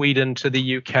compare Sweden to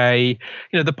the UK,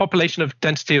 the population of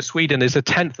density of Sweden is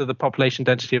 1/10 of the population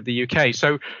density of the UK.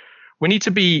 So we need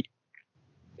to be,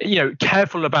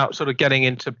 careful about sort of getting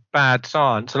into bad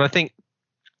science. And I think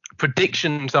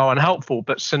predictions are unhelpful,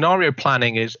 but scenario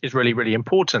planning is really, really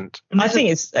important. I think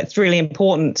it's really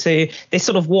important to this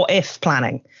sort of what if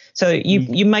planning. So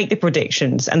you make the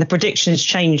predictions, and the predictions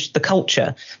change the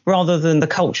culture rather than the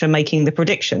culture making the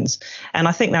predictions. And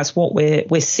I think that's what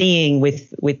we're seeing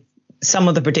with some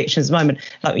of the predictions at the moment.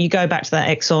 Like you go back to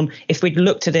that Exxon, if we'd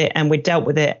looked at it and we'd dealt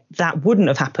with it, that wouldn't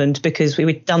have happened because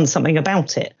we'd done something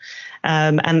about it.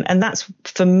 And that's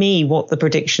for me what the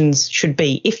predictions should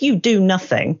be. If you do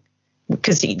nothing,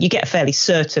 because you get a fairly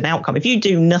certain outcome. If you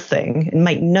do nothing and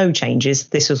make no changes,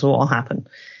 this is what will happen.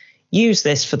 Use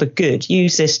this for the good.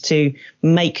 Use this to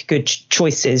make good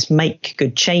choices, make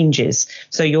good changes.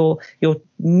 So you're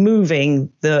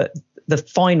moving the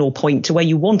final point to where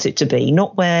you want it to be,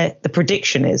 not where the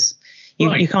prediction is.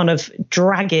 You kind of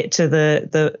drag it to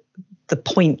the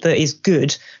point that is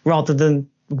good rather than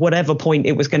whatever point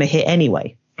it was going to hit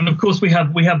anyway. And of course, we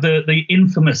have the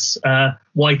infamous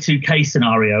Y2K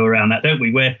scenario around that, don't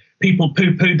we? Where people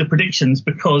poo-pooed the predictions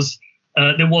because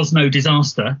there was no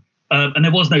disaster. And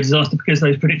there was no disaster because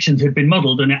those predictions had been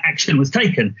modelled and action was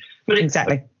taken. But it's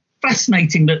exactly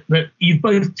fascinating that you've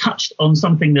both touched on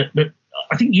something that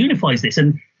I think unifies this.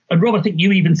 And Rob, I think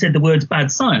you even said the words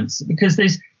bad science, because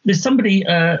there's somebody,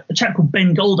 a chap called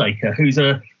Ben Goldacre, who's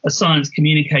a science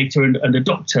communicator and a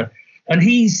doctor. And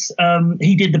he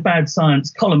did the bad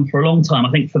science column for a long time,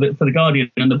 I think, for the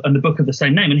Guardian and the book of the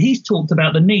same name. And he's talked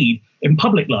about the need in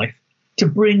public life to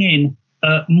bring in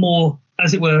more,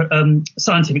 as it were,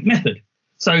 scientific method.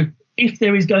 So if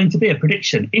there is going to be a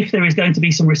prediction, if there is going to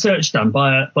be some research done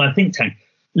by a think tank,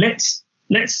 let's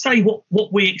say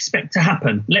what we expect to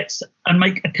happen. And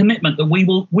make a commitment that we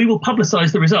will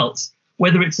publicise the results,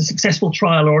 whether it's a successful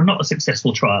trial or not a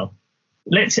successful trial.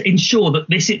 Let's ensure that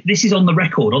this is on the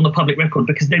record, on the public record,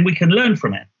 because then we can learn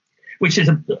from it, which is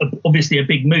obviously a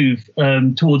big move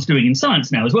towards doing in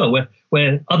science now as well,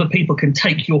 where other people can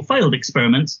take your failed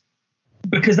experiments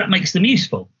because that makes them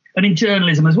useful. And in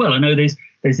journalism as well, I know there's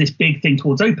this big thing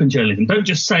towards open journalism. Don't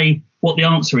just say what the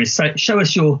answer is. Show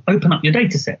us open up your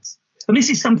data sets. And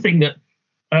this is something that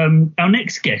our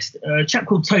next guest, a chap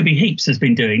called Toby Heaps, has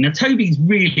been doing. Now, Toby's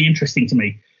really interesting to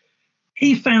me.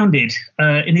 He founded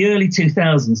in the early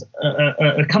 2000s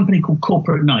a company called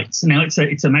Corporate Knights. Now, it's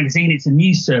a magazine, it's a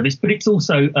news service, but it's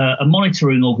also a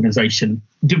monitoring organisation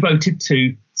devoted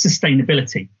to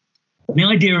sustainability. And the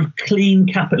idea of clean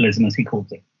capitalism, as he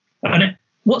calls it. And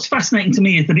what's fascinating to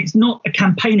me is that it's not a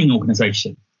campaigning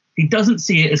organisation. He doesn't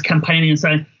see it as campaigning and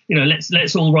saying,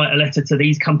 let's all write a letter to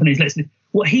these companies.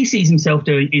 What he sees himself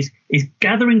doing is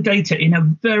gathering data in a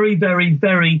very, very,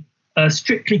 very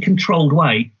strictly controlled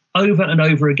way over and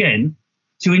over again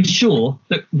to ensure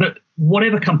that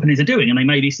whatever companies are doing, and they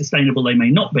may be sustainable, they may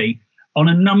not be, on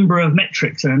a number of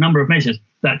metrics and a number of measures,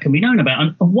 that can be known about.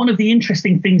 And one of the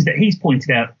interesting things that he's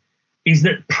pointed out is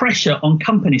that pressure on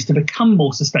companies to become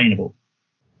more sustainable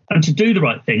and to do the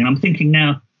right thing. And I'm thinking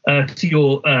now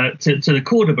to the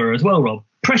Cordoba as well, Rob.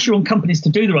 Pressure on companies to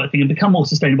do the right thing and become more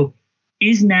sustainable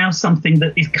is now something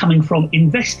that is coming from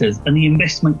investors and the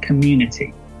investment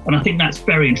community. And I think that's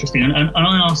very interesting. And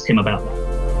I asked him about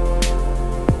that.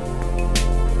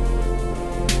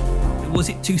 Was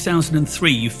it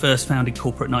 2003 you first founded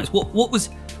Corporate Knights? What was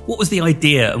the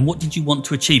idea, and what did you want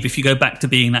to achieve? If you go back to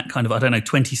being that kind of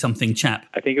 20-something chap,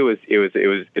 I think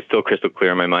it's still crystal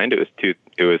clear in my mind. The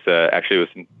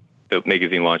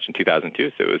magazine launched in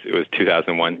 2002, so it was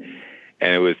 2001,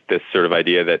 and it was this sort of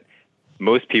idea that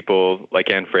most people,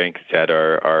 like Anne Frank said,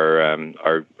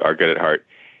 are good at heart,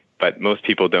 but most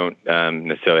people don't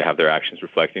necessarily have their actions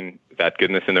reflecting that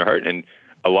goodness in their heart, and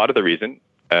a lot of the reason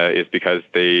is because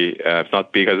it's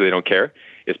not because they don't care,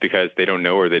 it's because they don't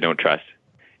know or they don't trust.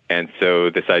 And so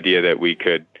this idea that we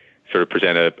could sort of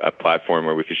present a platform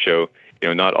where we could show,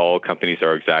 not all companies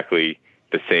are exactly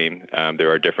the same.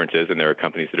 There are differences, and there are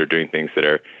companies that are doing things that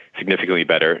are significantly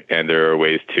better, and there are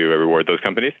ways to reward those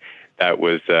companies. That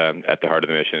was at the heart of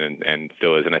the mission and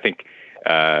still is. And I think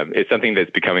it's something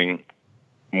that's becoming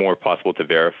more possible to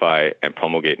verify and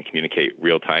promulgate and communicate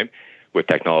real time with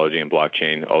technology and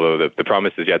blockchain. Although the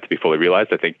promise is yet to be fully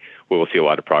realized, I think we will see a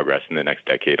lot of progress in the next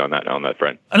decade on that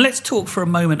front. And let's talk for a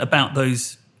moment about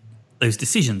those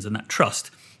decisions and that trust,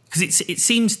 because it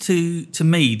seems to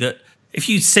me that if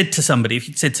you'd said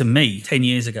to me 10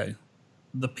 years ago,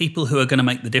 the people who are going to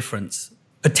make the difference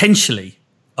potentially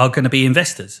are going to be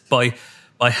investors by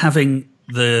having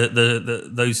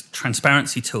those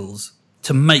transparency tools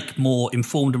to make more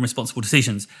informed and responsible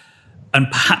decisions, and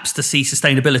perhaps to see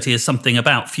sustainability as something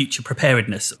about future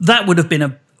preparedness. That would have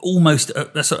been almost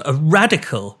a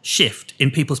radical shift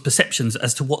in people's perceptions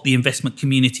as to what the investment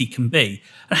community can be.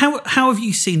 And how have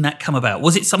you seen that come about?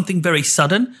 Was it something very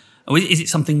sudden, or is it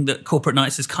something that Corporate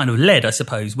Knights has kind of led, I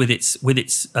suppose, with its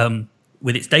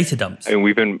data dumps? I mean,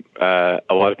 we've been a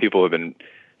lot of people have been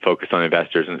focused on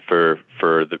investors, and for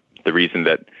the reason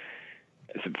that,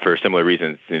 for similar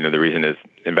reasons, the reason is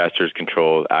investors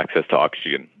control access to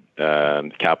oxygen.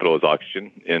 Capital is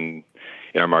oxygen in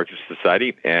our market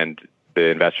society, and the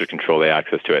investors control the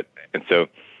access to it. And so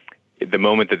the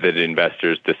moment that the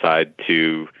investors decide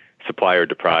to supply or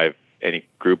deprive any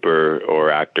group or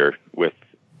actor with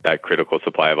that critical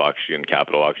supply of oxygen,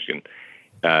 capital oxygen,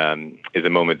 is a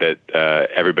moment that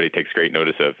everybody takes great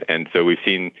notice of. And so we've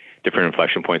seen different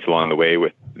inflection points along the way,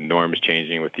 with norms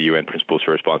changing, with the UN Principles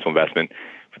for Responsible Investment,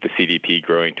 with the CDP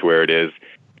growing to where it is,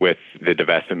 with the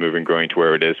divestment movement growing to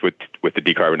where it is, with the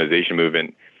decarbonization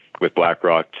movement, with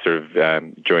BlackRock sort of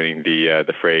joining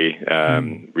the fray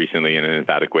recently in an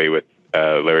emphatic way with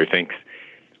Larry Fink's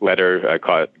letter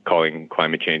calling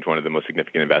climate change one of the most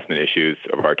significant investment issues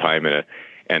of our time,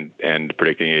 and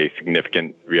predicting a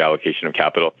significant reallocation of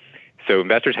capital. So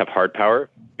investors have hard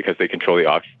power because they control the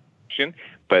oxygen,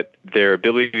 but their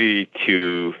ability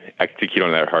to execute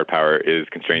on that hard power is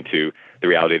constrained to the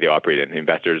reality they operate in.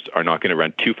 Investors are not going to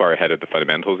run too far ahead of the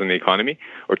fundamentals in the economy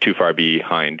or too far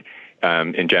behind.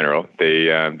 In general, they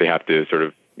have to sort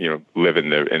of live in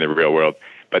the real world,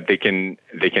 but they can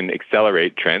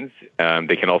accelerate trends.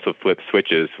 They can also flip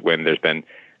switches when there's been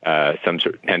some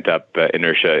sort of pent up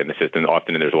inertia in the system.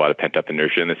 Often there's a lot of pent up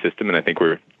inertia in the system, and I think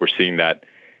we're seeing that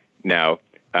now.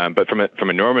 But from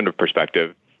a normative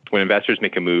perspective, when investors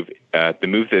make a move, the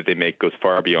move that they make goes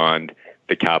far beyond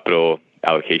the capital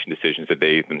allocation decisions that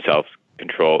they themselves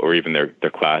control, or even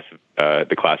the class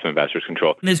of investors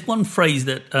control. And there's one phrase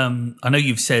that I know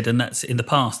you've said, and that's in the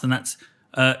past, and that's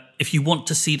if you want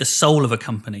to see the soul of a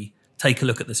company, take a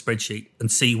look at the spreadsheet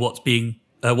and see what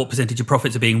percentage of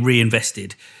profits are being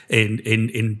reinvested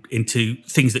into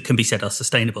things that can be said are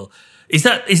sustainable. Is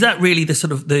that really the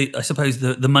sort of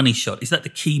the money shot? Is that the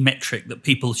key metric that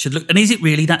people should look? And is it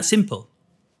really that simple?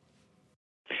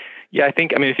 Yeah, I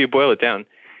think. I mean, if you boil it down,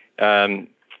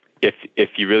 if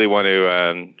you really want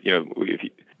to, if you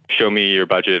show me your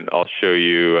budget, I'll show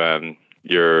you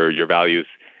your values,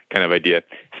 kind of idea.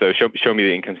 So show me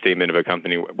the income statement of a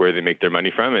company, where they make their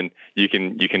money from, and you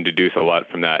can deduce a lot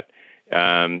from that.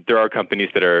 There are companies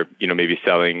that are maybe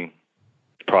selling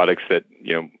products that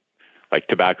like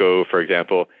tobacco, for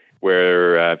example,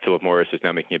 where Philip Morris is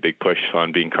now making a big push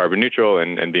on being carbon neutral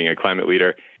and being a climate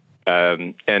leader.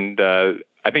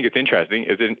 I think it's interesting.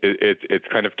 It's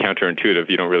kind of counterintuitive.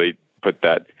 You don't really put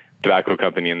that tobacco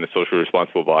company in the social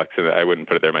responsible box, and I wouldn't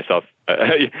put it there myself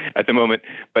at the moment.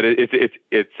 But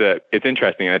it's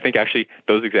interesting, and I think actually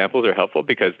those examples are helpful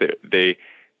because the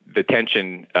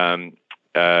tension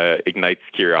ignites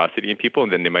curiosity in people,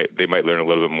 and then they might learn a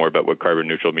little bit more about what carbon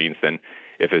neutral means than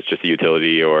if it's just a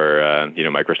utility or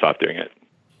Microsoft doing it.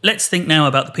 Let's think now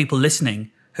about the people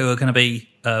listening who are going to be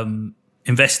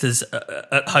investors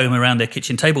at home around their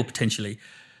kitchen table potentially,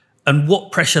 and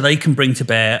what pressure they can bring to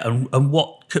bear, and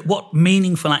what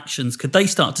meaningful actions could they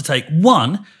start to take.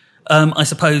 One, I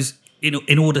suppose,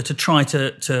 in order to try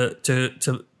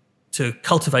to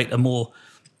cultivate a more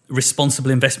responsible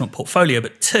investment portfolio,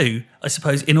 but two, I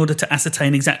suppose, in order to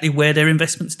ascertain exactly where their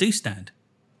investments do stand.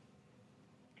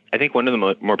 I think one of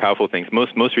the more powerful things,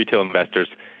 most retail investors,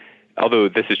 although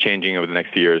this is changing over the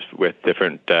next few years with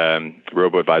different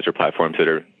robo-advisor platforms that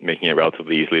are making it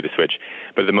relatively easily to switch.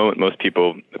 But at the moment, most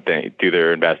people, they do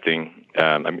their investing.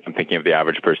 I'm thinking of the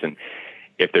average person.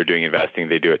 If they're doing investing,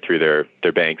 they do it through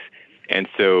their banks. And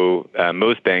so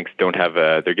most banks don't have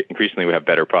increasingly we have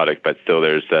better product, but still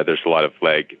there's a lot of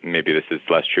lag. Maybe this is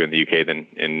less true in the UK than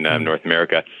in North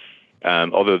America.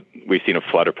 Although we've seen a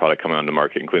flood of product coming on the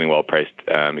market, including well-priced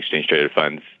exchange-traded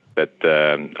funds that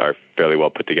are fairly well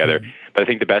put together. But I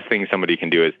think the best thing somebody can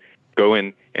do is go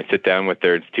in and sit down with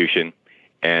their institution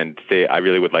and say, I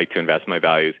really would like to invest my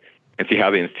values, and see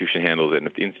how the institution handles it. And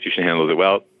if the institution handles it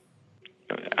well,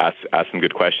 ask some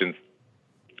good questions,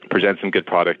 present some good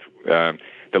product that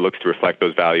looks to reflect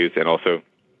those values, and also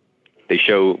they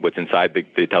show what's inside.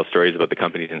 They tell stories about the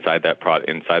companies inside that product,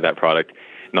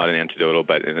 not in anecdotal,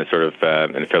 but in a sort of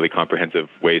in a fairly comprehensive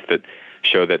ways that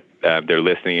show that they're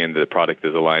listening and the product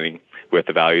is aligning with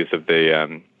the values of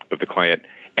the client,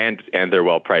 and they're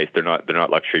well priced. They're not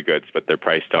luxury goods, but they're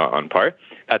priced on par.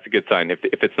 That's a good sign. If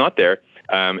it's not there,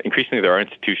 increasingly there are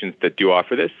institutions that do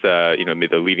offer this.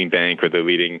 The leading bank or the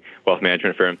leading wealth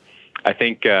management firm. I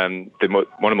think one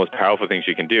of the most powerful things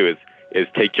you can do is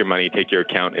take your money, take your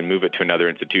account, and move it to another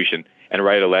institution, and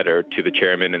write a letter to the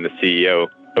chairman and the CEO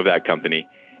of that company,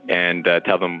 and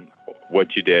tell them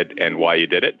what you did and why you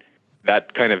did it.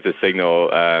 That kind of the signal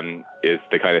is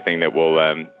the kind of thing that will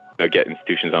get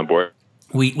institutions on board.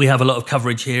 We have a lot of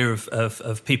coverage here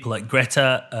of people like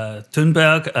Greta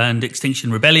Thunberg and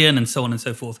Extinction Rebellion and so on and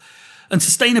so forth. And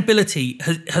sustainability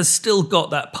has still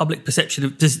got that public perception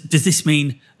of, does this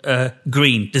mean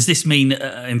green? Does this mean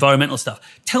environmental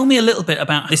stuff? Tell me a little bit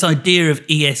about this idea of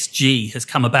ESG has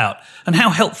come about, and how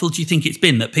helpful do you think it's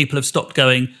been that people have stopped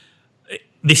going,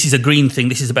 this is a green thing,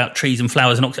 this is about trees and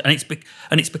flowers and oxygen,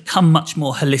 and it's become much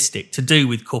more holistic, to do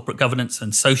with corporate governance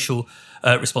and social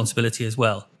responsibility as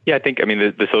well? Yeah, I think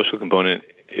the social component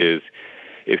is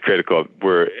critical.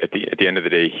 We're at the end of the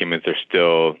day, humans are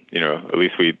still, at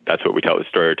least that's what we tell the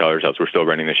storytellers ourselves. We're still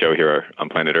running the show here on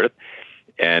planet Earth,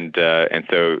 and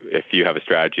so if you have a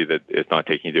strategy that is not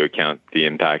taking into account the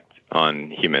impact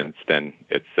on humans, then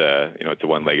it's a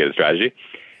one-legged strategy.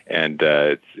 And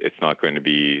it's not going to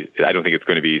be. I don't think it's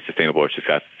going to be sustainable or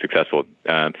successful.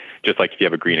 Just like if you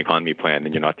have a green economy plan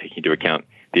and you're not taking into account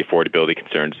the affordability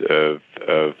concerns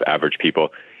of average people,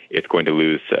 it's going to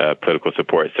lose political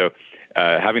support. So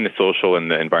having the social and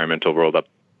the environmental rolled up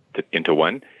into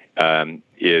one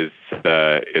is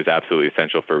absolutely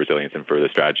essential for resilience and for the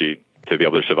strategy to be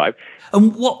able to survive.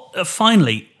 And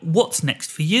what's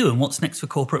next for you, and what's next for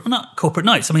Corporate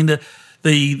Knights? I mean,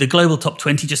 the global top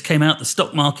 20 just came out. The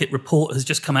stock market report has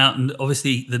just come out, and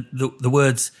obviously the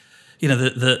words,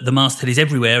 the masthead is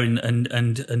everywhere,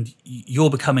 and you're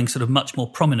becoming sort of much more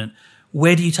prominent.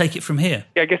 Where do you take it from here?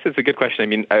 Yeah, I guess it's a good question. I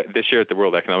mean, this year at the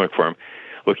World Economic Forum,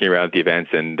 looking around at the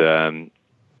events and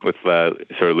with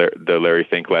sort of the Larry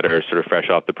Fink letter sort of fresh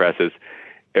off the presses,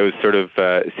 it was sort of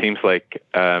it seems like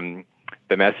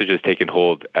the message has taken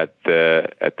hold at the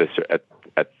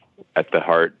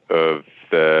heart of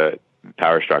the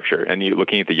power structure. And you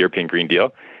looking at the European Green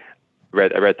Deal, I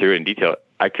read through it in detail.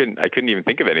 I couldn't even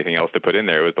think of anything else to put in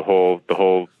there. It was the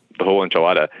whole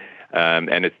enchilada.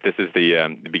 And this is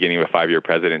the beginning of a 5-year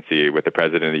presidency with the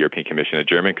president of the European Commission, a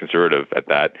German conservative at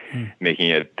that, making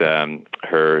it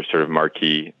her sort of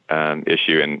marquee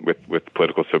issue, and with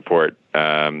political support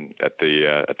on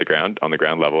the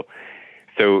ground level.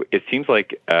 So it seems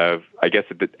like I guess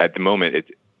at the moment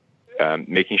it's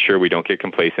making sure we don't get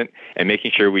complacent, and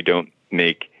making sure we don't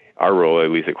make our role, at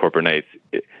least at Corporate Knights,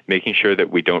 making sure that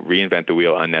we don't reinvent the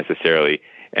wheel unnecessarily.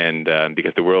 And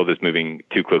because the world is moving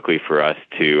too quickly for us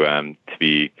to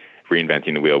be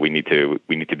reinventing the wheel, we need to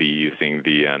be using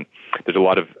the. There's a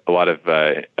lot of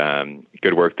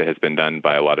good work that has been done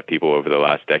by a lot of people over the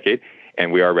last decade,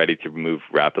 and we are ready to move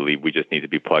rapidly. We just need to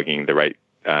be plugging the right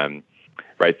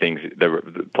things,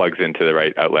 the plugs into the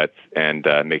right outlets, and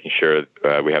making sure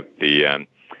we have the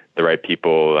right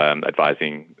people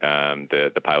advising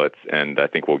the pilots. And I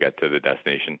think we'll get to the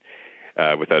destination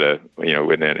without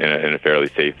in a fairly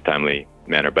safe, timely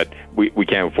manner. But we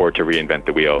can't afford to reinvent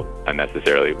the wheel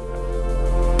unnecessarily.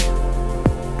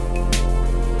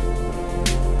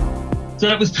 So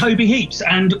that was Toby Heaps,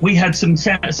 and we had some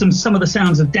of the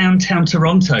sounds of downtown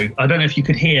Toronto. I don't know if you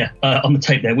could hear on the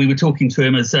tape there. We were talking to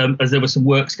him as there were some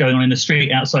works going on in the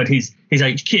street outside his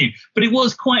HQ. But it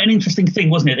was quite an interesting thing,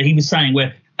 wasn't it, that he was saying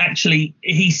where actually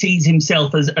he sees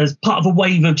himself as part of a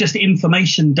wave of just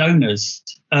information donors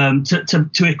to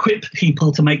equip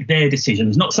people to make their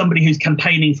decisions, not somebody who's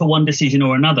campaigning for one decision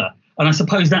or another. And I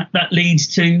suppose that leads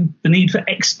to the need for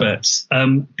experts,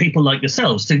 people like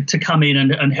yourselves, to come in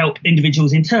and help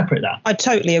individuals interpret that. I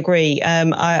totally agree.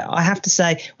 I have to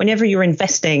say, whenever you're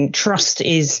investing, trust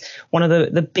is one of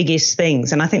the biggest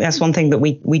things. And I think that's one thing that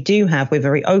we do have. We're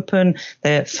very open.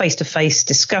 They're face-to-face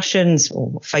discussions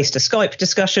or face-to-Skype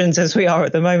discussions, as we are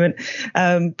at the moment.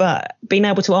 But being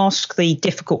able to ask the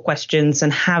difficult questions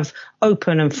and have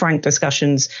open and frank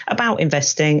discussions about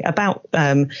investing, about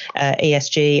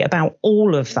ESG, about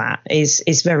all of that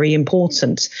is very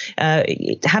important.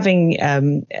 He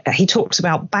talks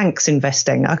about banks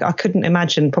investing. I couldn't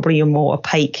imagine probably a more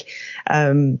opaque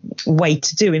way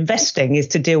to do investing is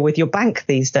to deal with your bank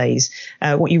these days.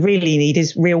 What you really need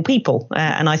is real people,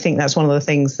 and I think that's one of the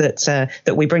things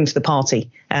that we bring to the party.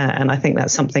 And I think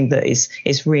that's something that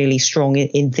is really strong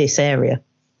in this area.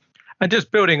 And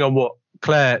just building on what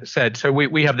Claire said, so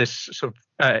we have this sort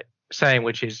of saying,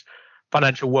 which is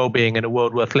financial well-being in a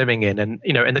world worth living in. And,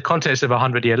 you know, in the context of a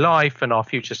 100-year life and our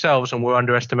future selves, and we're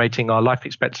underestimating our life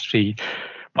expectancy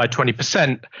by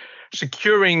 20%,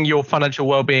 securing your financial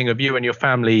well-being of you and your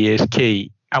family is key.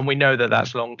 And we know that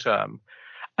that's long-term.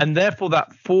 And therefore,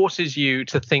 that forces you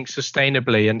to think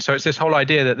sustainably. And so it's this whole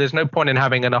idea that there's no point in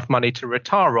having enough money to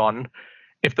retire on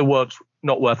if the world's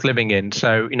not worth living in.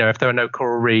 So, you know, if there are no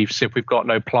coral reefs, if we've got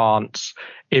no plants,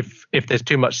 if there's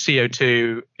too much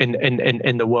CO2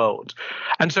 in the world.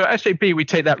 And so at SJP, we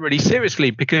take that really seriously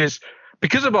because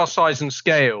of our size and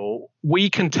scale,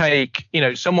 we can take, you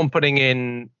know, someone putting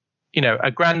in, you know,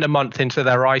 £1,000 a month into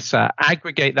their ISA,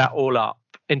 aggregate that all up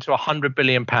into £100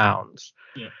 billion.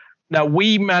 Yeah. Now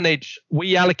we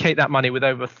allocate that money with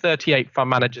over 38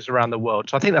 fund managers around the world.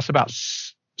 So I think that's about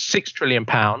 £6 trillion,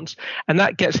 and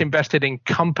that gets invested in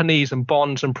companies and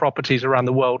bonds and properties around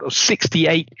the world of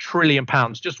 £68 trillion,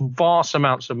 just vast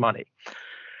amounts of money.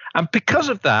 And because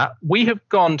of that, we have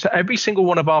gone to every single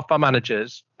one of our fund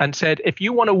managers and said, if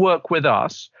you want to work with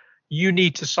us, you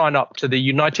need to sign up to the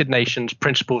United Nations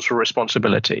Principles for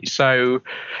Responsibility. So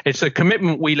it's a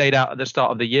commitment we laid out at the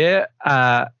start of the year,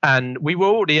 and we were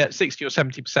already at 60 or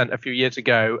 70% a few years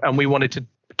ago, and we wanted to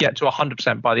get to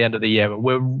 100% by the end of the year. And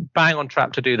we're bang on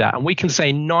track to do that. And we can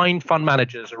say 9 fund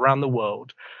managers around the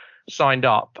world signed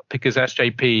up because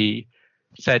SJP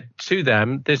said to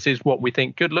them, this is what we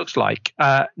think good looks like.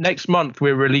 Next month,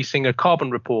 we're releasing a carbon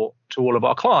report to all of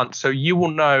our clients. So you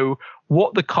will know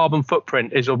what the carbon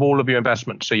footprint is of all of your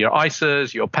investments. So your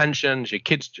ISAs, your pensions, your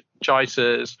kids'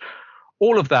 ISAs,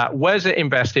 all of that. Where's it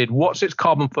invested? What's its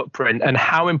carbon footprint? And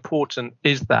how important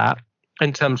is that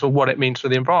in terms of what it means for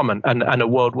the environment and a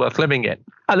world worth living in?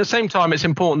 At the same time, it's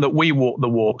important that we walk the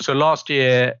walk. So last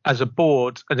year, as a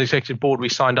board, an executive board, we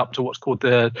signed up to what's called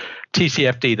the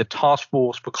TCFD, the Task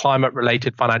Force for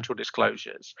Climate-Related Financial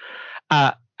Disclosures.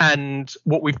 And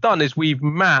what we've done is we've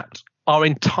mapped our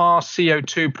entire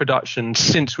CO2 production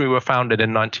since we were founded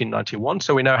in 1991.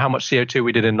 So we know how much CO2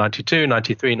 we did in 92,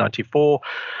 93, 94.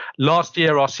 Last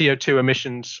year, our CO2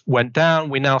 emissions went down.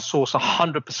 We now source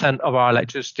 100% of our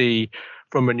electricity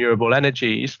from renewable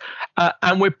energies.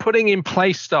 And we're putting in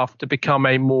place stuff to become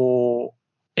a more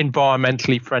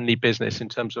environmentally friendly business in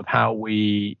terms of how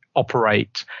we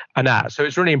operate and act. So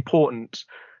it's really important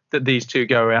that these two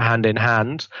go hand in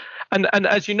hand. And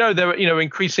as you know, there are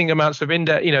increasing amounts of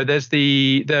index.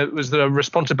 There was the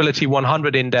Responsibility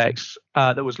 100 index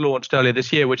that was launched earlier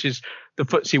this year, which is the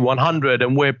FTSE 100,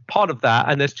 and we're part of that.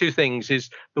 And there's two things: is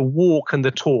the walk and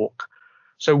the talk.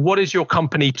 So what is your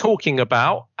company talking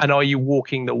about, and are you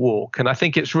walking the walk? And I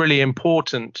think it's really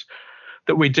important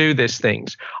that we do these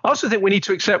things. I also think we need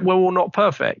to accept we're all not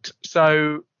perfect.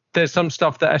 So there's some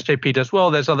stuff that SJP does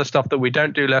well. There's other stuff that we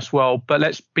don't do less well, but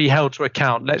let's be held to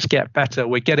account. Let's get better.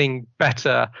 We're getting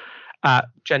better at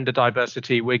gender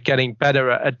diversity. We're getting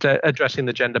better at addressing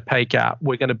the gender pay gap.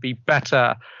 We're going to be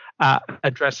better at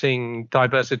addressing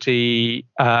diversity,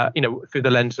 through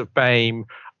the lens of BAME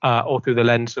or through the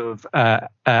lens of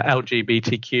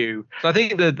LGBTQ. So I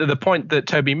think the point that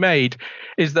Toby made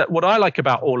is that what I like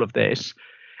about all of this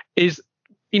is,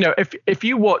 if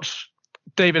you watch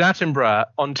David Attenborough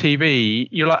on TV,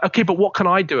 you're like, okay, but what can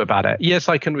I do about it? Yes,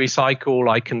 I can recycle.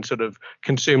 I can sort of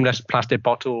consume less plastic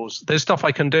bottles. There's stuff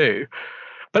I can do.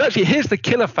 But actually, here's the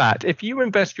killer fact. If you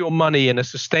invest your money in a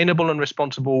sustainable and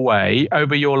responsible way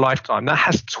over your lifetime, that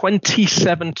has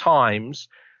 27 times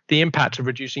the impact of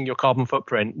reducing your carbon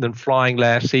footprint than flying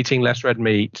less, eating less red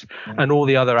meat, and all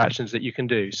the other actions that you can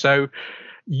do. So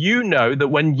you know that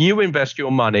when you invest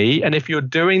your money, and if you're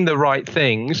doing the right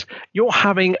things, you're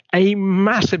having a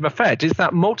massive effect. It's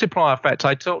that multiplier effect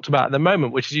I talked about at the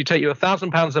moment, which is you take your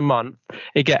 £1,000 a month,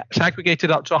 it gets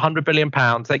aggregated up to £100 billion,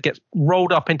 that gets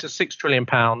rolled up into £6 trillion,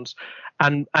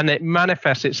 and it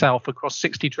manifests itself across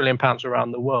 £60 trillion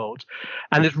around the world.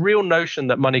 And this real notion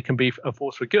that money can be a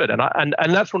force for good. And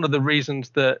that's one of the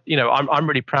reasons that, I'm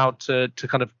really proud to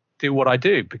kind of do what I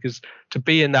do, because to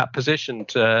be in that position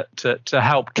to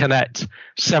help connect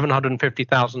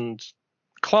 750,000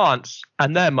 clients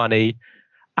and their money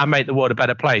and make the world a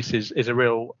better place is a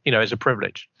real, is a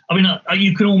privilege. I mean,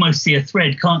 you can almost see a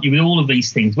thread, can't you, with all of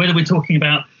these things, whether we're talking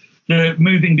about the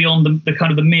moving beyond the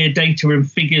kind of the mere data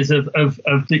and figures of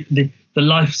the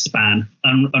lifespan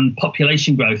and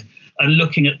population growth, and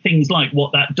looking at things like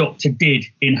what that doctor did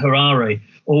in Harare,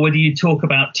 or whether you talk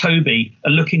about Toby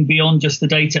and looking beyond just the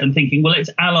data and thinking, well, let's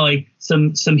ally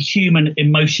some human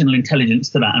emotional intelligence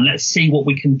to that, and let's see what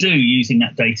we can do using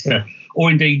that data. Or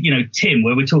indeed, Tim,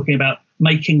 where we're talking about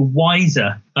making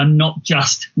wiser and not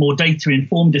just more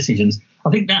data-informed decisions. I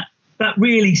think that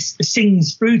really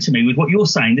sings through to me with what you're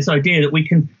saying, this idea that we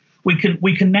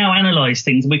can now analyze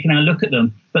things, we can now look at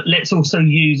them, but let's also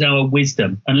use our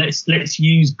wisdom, and let's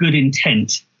use good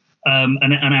intent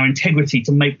and our integrity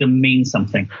to make them mean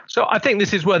something. So I think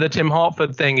this is where the Tim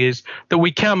Hartford thing is, that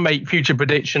we can make future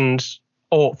predictions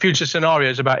or future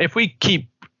scenarios about if we keep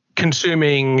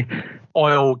consuming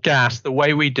oil, gas the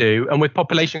way we do, and with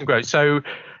population growth. So,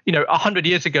 100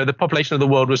 years ago, the population of the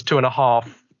world was 2.5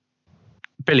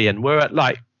 billion. We're at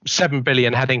like 7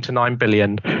 billion, heading to 9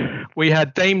 billion. We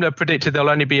had Daimler predicted there'll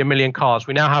only be 1 million cars.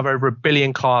 We now have over 1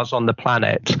 billion cars on the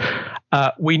planet.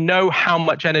 We know how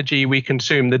much energy we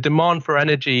consume. The demand for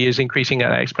energy is increasing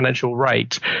at an exponential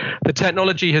rate. The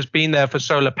technology has been there for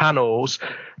solar panels.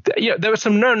 There are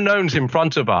some known knowns in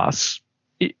front of us.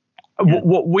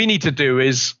 What we need to do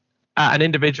is, at an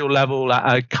individual level,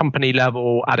 at a company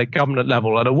level, at a government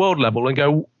level, at a world level, and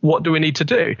go, what do we need to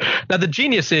do? Now, the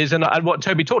genius is, and what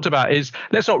Toby talked about is,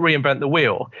 let's not reinvent the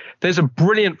wheel. There's a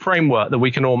brilliant framework that we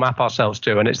can all map ourselves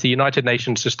to, and it's the United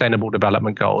Nations Sustainable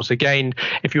Development Goals. Again,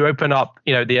 if you open up,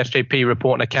 the SJP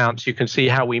report and accounts, you can see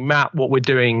how we map what we're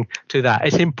doing to that.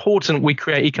 It's important we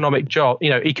create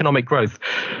economic growth.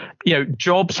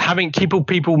 Jobs, keeping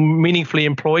people meaningfully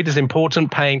employed is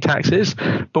important, paying taxes,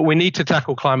 but we need to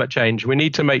tackle climate change. We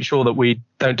need to make sure that we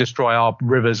don't destroy our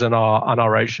rivers and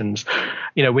our oceans.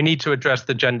 We need to address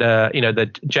the gender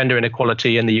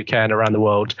inequality in the UK and around the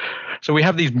world. So we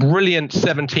have these brilliant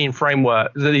 17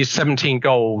 frameworks, these 17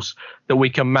 goals that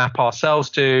we can map ourselves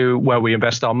to, where we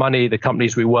invest our money, the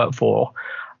companies we work for,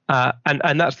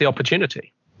 and that's the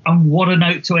opportunity. And what a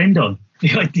note to end on.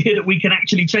 The idea that we can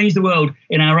actually change the world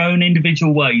in our own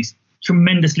individual ways.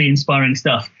 Tremendously inspiring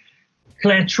stuff.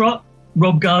 Claire Trott,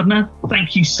 Rob Gardner,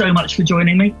 thank you so much for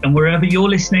joining me. And wherever you're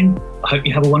listening, I hope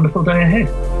you have a wonderful day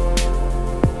ahead.